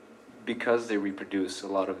it, because they reproduce a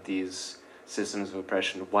lot of these systems of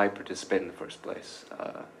oppression, why participate in the first place?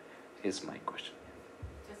 Is my question.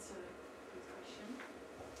 That's a good question.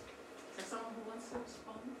 Is there someone who wants to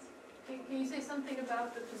respond? Can you say something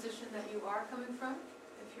about the position that you are coming from?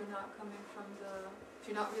 If you're not if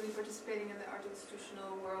you're not really participating in the art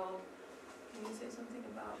institutional world, can you say something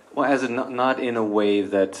about? Well, as not in a way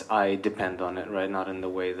that I depend on it, right? Not in the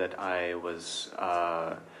way that I was.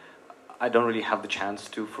 I don't really have the chance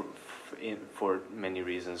to for many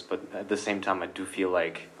reasons, but at the same time, I do feel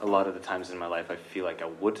like a lot of the times in my life, I feel like I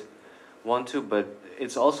would want to, but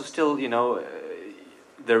it's also still,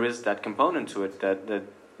 there is that component to it that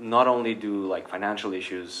not only do like financial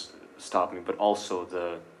issues stop me, but also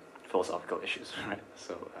the philosophical issues, right?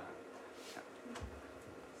 So.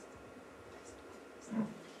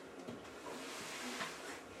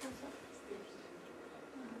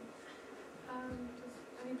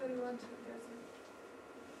 Does anybody want to? There's a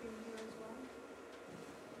thing here as well.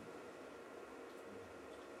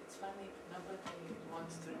 It's funny, nobody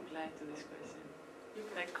wants to reply to this question.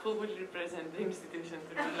 Like, who will represent the institution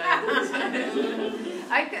to reply to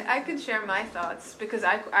this? I could share my thoughts because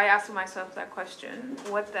I asked myself that question.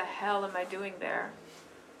 What the hell am I doing there?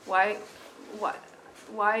 Why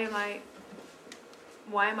am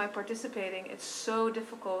I participating? It's so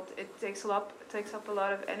difficult. It takes up a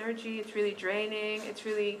lot of energy. It's really draining. It's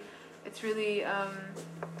really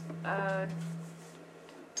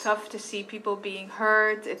tough to see people being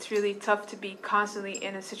hurt. It's really tough to be constantly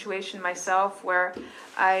in a situation myself where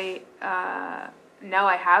now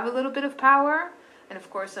I have a little bit of power, and of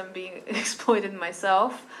course I'm being exploited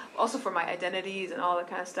myself, also for my identities and all that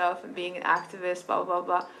kind of stuff, and being an activist, blah blah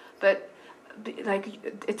blah. But like,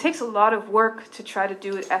 it takes a lot of work to try to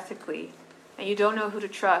do it ethically, and you don't know who to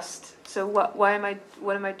trust. So what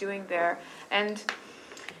am I doing there? And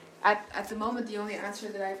at the moment, the only answer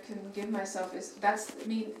that I can give myself is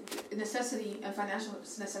necessity and financial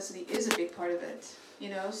necessity is a big part of it.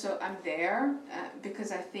 So I'm there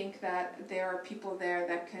because I think that there are people there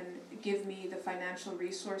that can give me the financial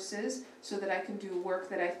resources so that I can do work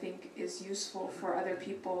that I think is useful for other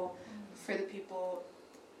people, for the people.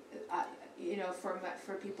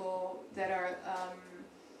 For people that are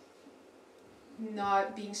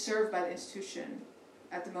not being served by the institution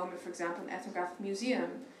at the moment. For example, an ethnographic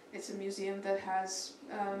museum. It's a museum that has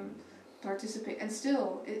and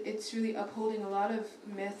still it's really upholding a lot of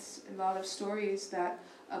myths, a lot of stories that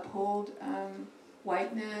uphold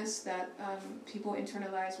whiteness, that people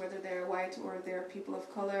internalize, whether they're white or they're people of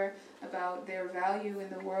color, about their value in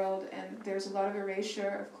the world. And there's a lot of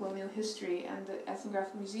erasure of colonial history, and the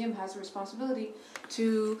Ethnographic Museum has a responsibility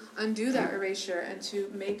to undo that erasure and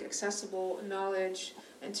to make accessible knowledge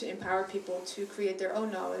and to empower people to create their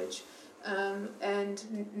own knowledge. And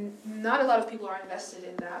not a lot of people are invested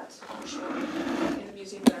in that, for sure, in the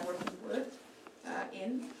museum that I'm working with,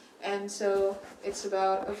 And so it's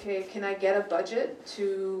about, okay, can I get a budget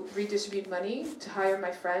to redistribute money, to hire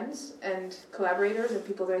my friends and collaborators and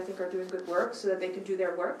people that I think are doing good work so that they can do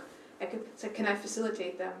their work? Can I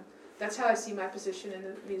facilitate them? That's how I see my position in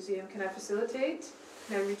the museum. Can I facilitate?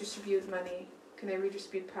 Can I redistribute money? Can I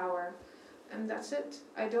redistribute power? And that's it.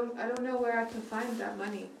 I don't know where I can find that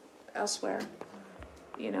money elsewhere,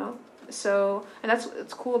 So, and that's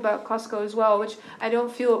what's cool about Costco as well, which I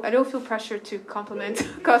don't feel pressure to compliment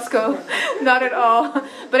Costco, not at all.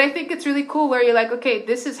 But I think it's really cool where you're like, okay,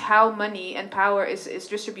 this is how money and power is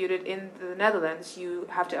distributed in the Netherlands. You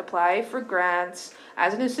have to apply for grants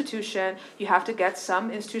as an institution. You have to get some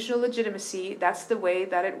institutional legitimacy. That's the way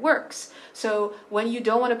that it works. So when you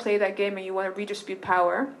don't want to play that game and you want to redistribute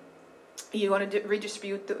power, you want to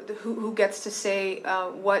redistribute who gets to say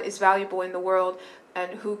what is valuable in the world, and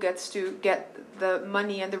who gets to get the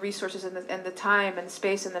money and the resources and the time and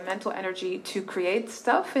space and the mental energy to create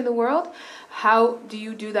stuff in the world. How do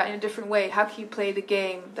you do that in a different way? How can you play the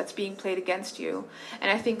game that's being played against you? And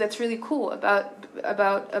I think that's really cool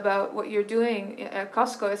about what you're doing at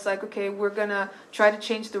Costco. It's like, okay, we're gonna try to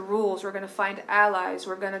change the rules. We're gonna find allies.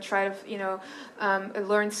 We're gonna try to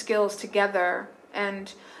learn skills together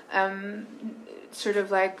and sort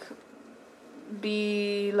of like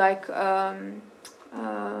be like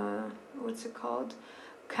what's it called?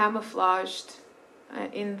 Camouflaged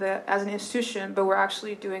as an institution, but we're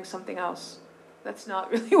actually doing something else. That's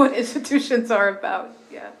not really what institutions are about.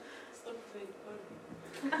 Yeah.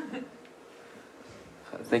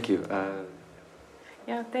 Thank you.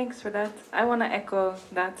 Yeah, thanks for that. I want to echo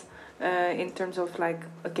that in terms of like,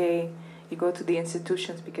 okay, you go to the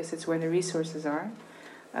institutions because it's where the resources are.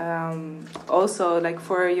 Also, like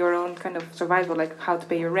for your own kind of survival, like how to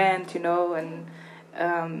pay your rent, and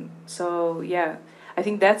so yeah, I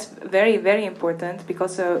think that's very, very important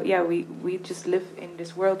because we just live in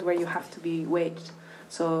this world where you have to be waged.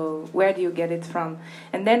 So where do you get it from?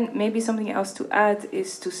 And then maybe something else to add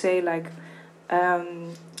is to say like,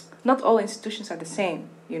 not all institutions are the same.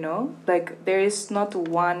 Like there is not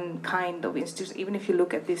one kind of institution. Even if you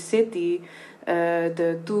look at this city,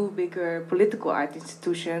 the two bigger political art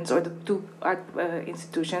institutions or the two art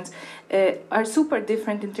institutions are super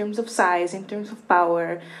different in terms of size, in terms of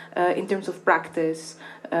power, in terms of practice.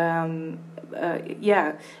 And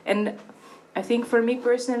I think for me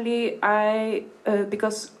personally,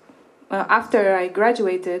 because after I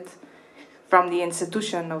graduated from the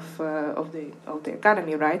institution of the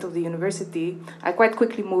academy, right, of the university, I quite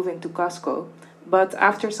quickly moved into Casco. But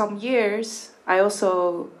after some years, I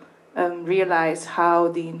also realized how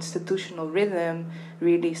the institutional rhythm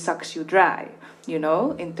really sucks you dry,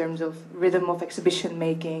 in terms of rhythm of exhibition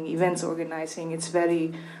making, events organizing. It's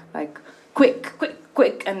very like quick,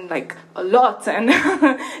 and like a lot, and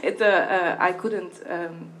I couldn't.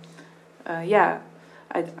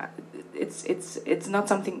 It's not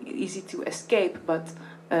something easy to escape, but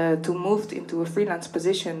to move into a freelance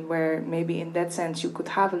position where maybe in that sense you could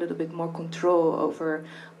have a little bit more control over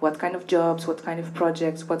what kind of jobs, what kind of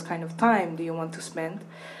projects, what kind of time do you want to spend.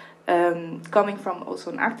 Coming from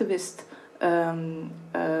also an activist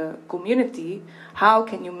community, how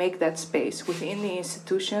can you make that space within the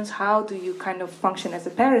institutions? How do you kind of function as a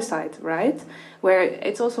parasite, right? Where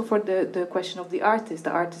it's also for the question of the artist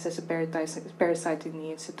as a parasite in the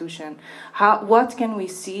institution. What can we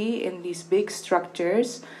see in these big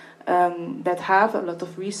structures that have a lot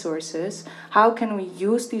of resources? How can we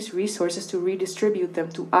use these resources to redistribute them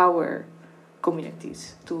to our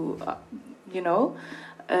communities,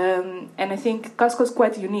 and I think Casco is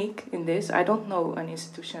quite unique in this. I don't know an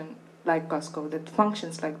institution like Casco that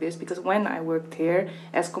functions like this, because when I worked here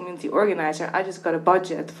as community organizer, I just got a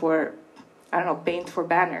budget for, paint for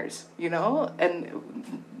banners,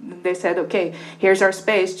 and they said, okay, here's our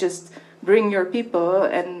space, just bring your people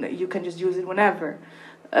and you can just use it whenever.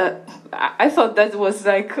 I thought that was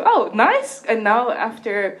like, oh, nice. And now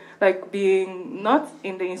after like being not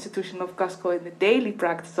in the institution of Casco in the daily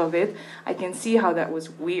practice of it, I can see how that was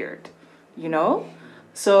weird,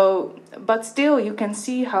 So, but still you can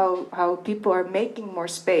see how people are making more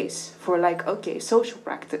space for like, okay, social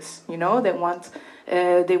practice,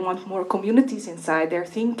 they want more communities inside. They're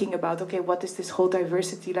thinking about, okay, what is this whole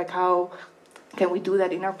diversity? Like how can we do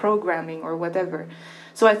that in our programming or whatever?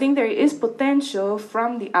 So I think there is potential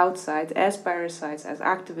from the outside, as parasites, as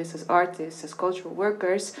activists, as artists, as cultural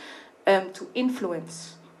workers, to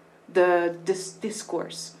influence this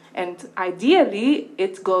discourse. And ideally,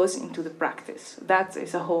 it goes into the practice. That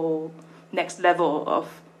is a whole next level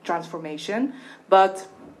of transformation. But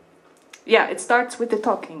yeah, it starts with the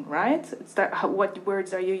talking, right? What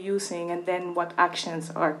words are you using, and then what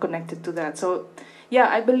actions are connected to that. So yeah,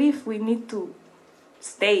 I believe we need to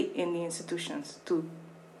stay in the institutions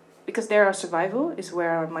because there our survival is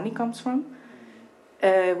where our money comes from.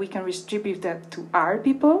 We can redistribute that to our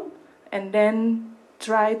people and then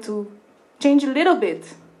try to change a little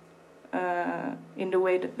bit in the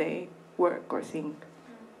way that they work or think.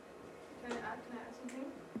 Can I add something?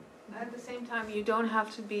 At the same time, you don't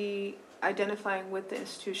have to be identifying with the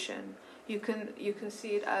institution. You can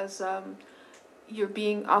see it as you're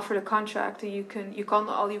being offered a contract, and je kan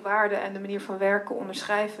al die waarden en de manier van werken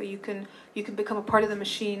onderschrijven. You can become a part of the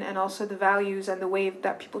machine, and also the values and the way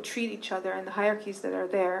that people treat each other and the hierarchies that are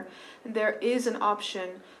there. And there is an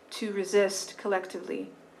option to resist collectively,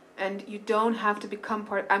 and you don't have to become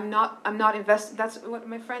part. I'm not invested. That's what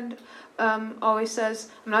my friend always says.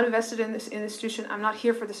 I'm not invested in this institution. I'm not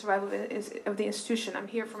here for the survival of the institution. I'm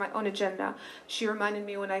here for my own agenda. She reminded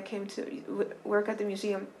me when I came to work at the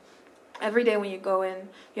museum. Every day when you go in,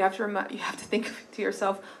 you have to think to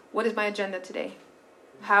yourself, what is my agenda today?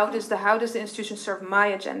 How does the institution serve my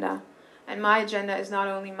agenda? And my agenda is not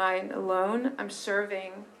only mine alone. I'm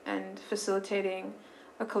serving and facilitating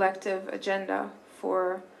a collective agenda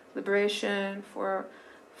for liberation, for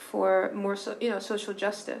more social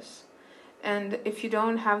justice. And if you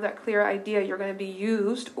don't have that clear idea, you're going to be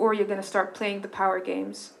used, or you're going to start playing the power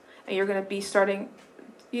games, and you're going to be starting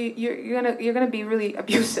you're gonna be really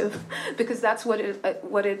abusive, because that's what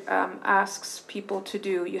it asks people to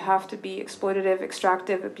do. You have to be exploitative,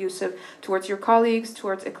 extractive, abusive towards your colleagues,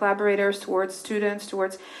 towards collaborators, towards students,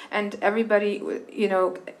 and everybody.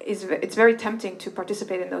 It's very tempting to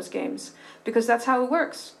participate in those games because that's how it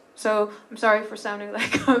works. So I'm sorry for sounding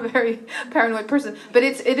like a very paranoid person, but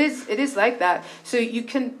it is like that. So you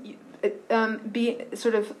can be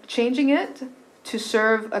sort of changing it to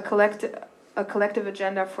serve a collective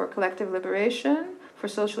agenda for collective liberation, for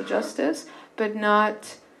social justice, but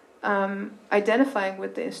not identifying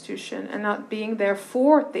with the institution and not being there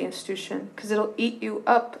for the institution, because it'll eat you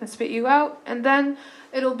up and spit you out, and then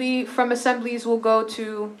it'll be from assemblies we'll go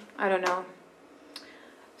to, I don't know,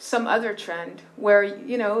 some other trend where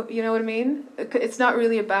you know what I mean. It's not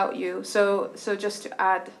really about you. So just to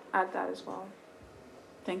add that as well.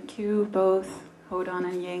 Thank you both, Hodan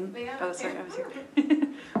and Ying. Oh, sorry, I was here.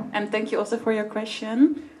 And thank you also for your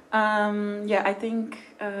question. I think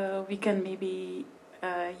we can maybe.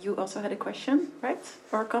 You also had a question, right?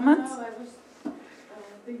 Or a comment? No, I was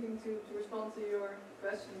thinking to respond to your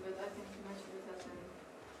question, but I think much of it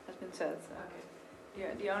has been said. Okay.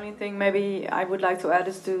 Yeah, the only thing maybe I would like to add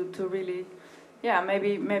is to really,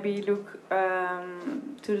 maybe look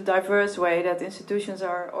to the diverse way that institutions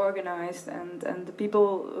are organized and the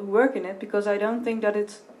people who work in it, because I don't think that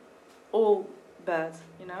it's all bad,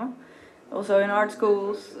 Also in art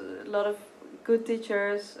schools, a lot of good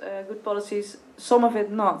teachers, good policies, some of it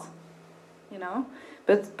not,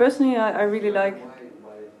 But personally, I really like...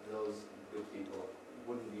 Why those good people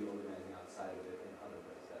wouldn't be organizing outside of it in other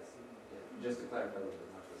ways? Just to clarify a little bit,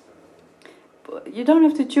 not just You don't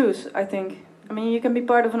have to choose, I think. I mean, you can be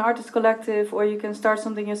part of an artist collective, or you can start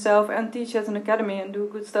something yourself and teach at an academy and do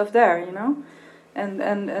good stuff there,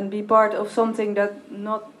 and be part of something that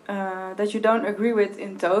you don't agree with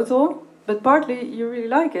in total, but partly you really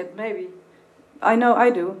like it, maybe. I know I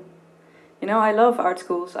do. I love art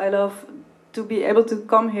schools. I love to be able to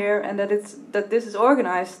come here and that this is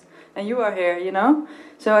organized and you are here,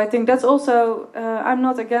 So I think that's also, I'm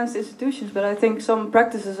not against institutions, but I think some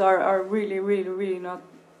practices are really, really, really not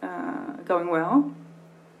going well.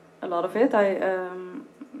 A lot of it. I'm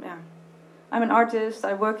an artist.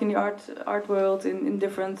 I work in the art world in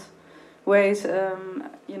different ways.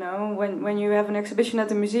 When you have an exhibition at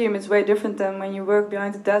the museum, it's way different than when you work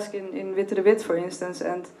behind the desk in Witte de Wit, for instance,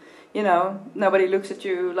 and nobody looks at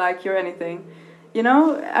you like you're anything.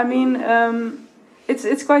 I mean,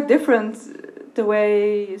 it's quite different the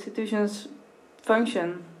way institutions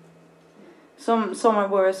function. Some are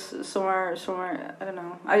worse, some are I don't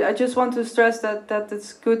know. I just want to stress that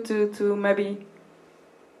it's good to maybe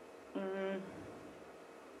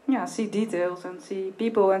see details and see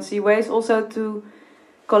people and see ways also to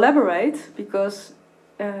collaborate, because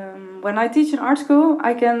when I teach in art school,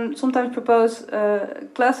 I can sometimes propose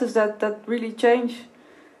classes that really change,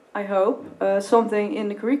 I hope, something in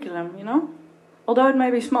the curriculum, although it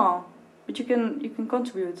may be small, but you can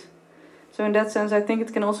contribute. So in that sense, I think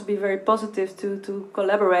it can also be very positive to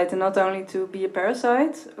collaborate and not only to be a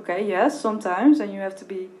parasite. Okay, yes, sometimes, and you have to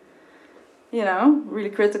be, really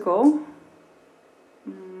critical.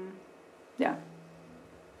 Yeah.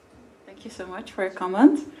 Thank you so much for your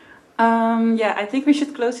comment. I think we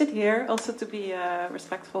should close it here, also to be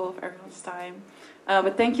respectful of everyone's time.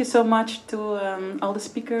 But thank you so much to all the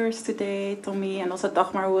speakers today, Tommy, and also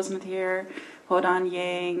Dagmar, who wasn't here, Hodan,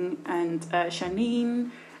 Ying, and Janine,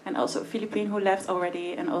 and also Philippine, who left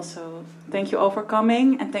already. And also thank you all for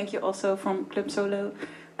coming, and thank you also from Club Solo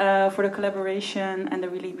for the collaboration and the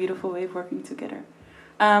really beautiful way of working together.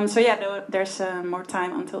 There's more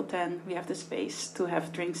time until 10. We have the space to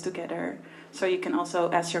have drinks together, so you can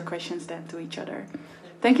also ask your questions then to each other.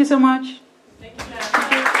 Thank you so much.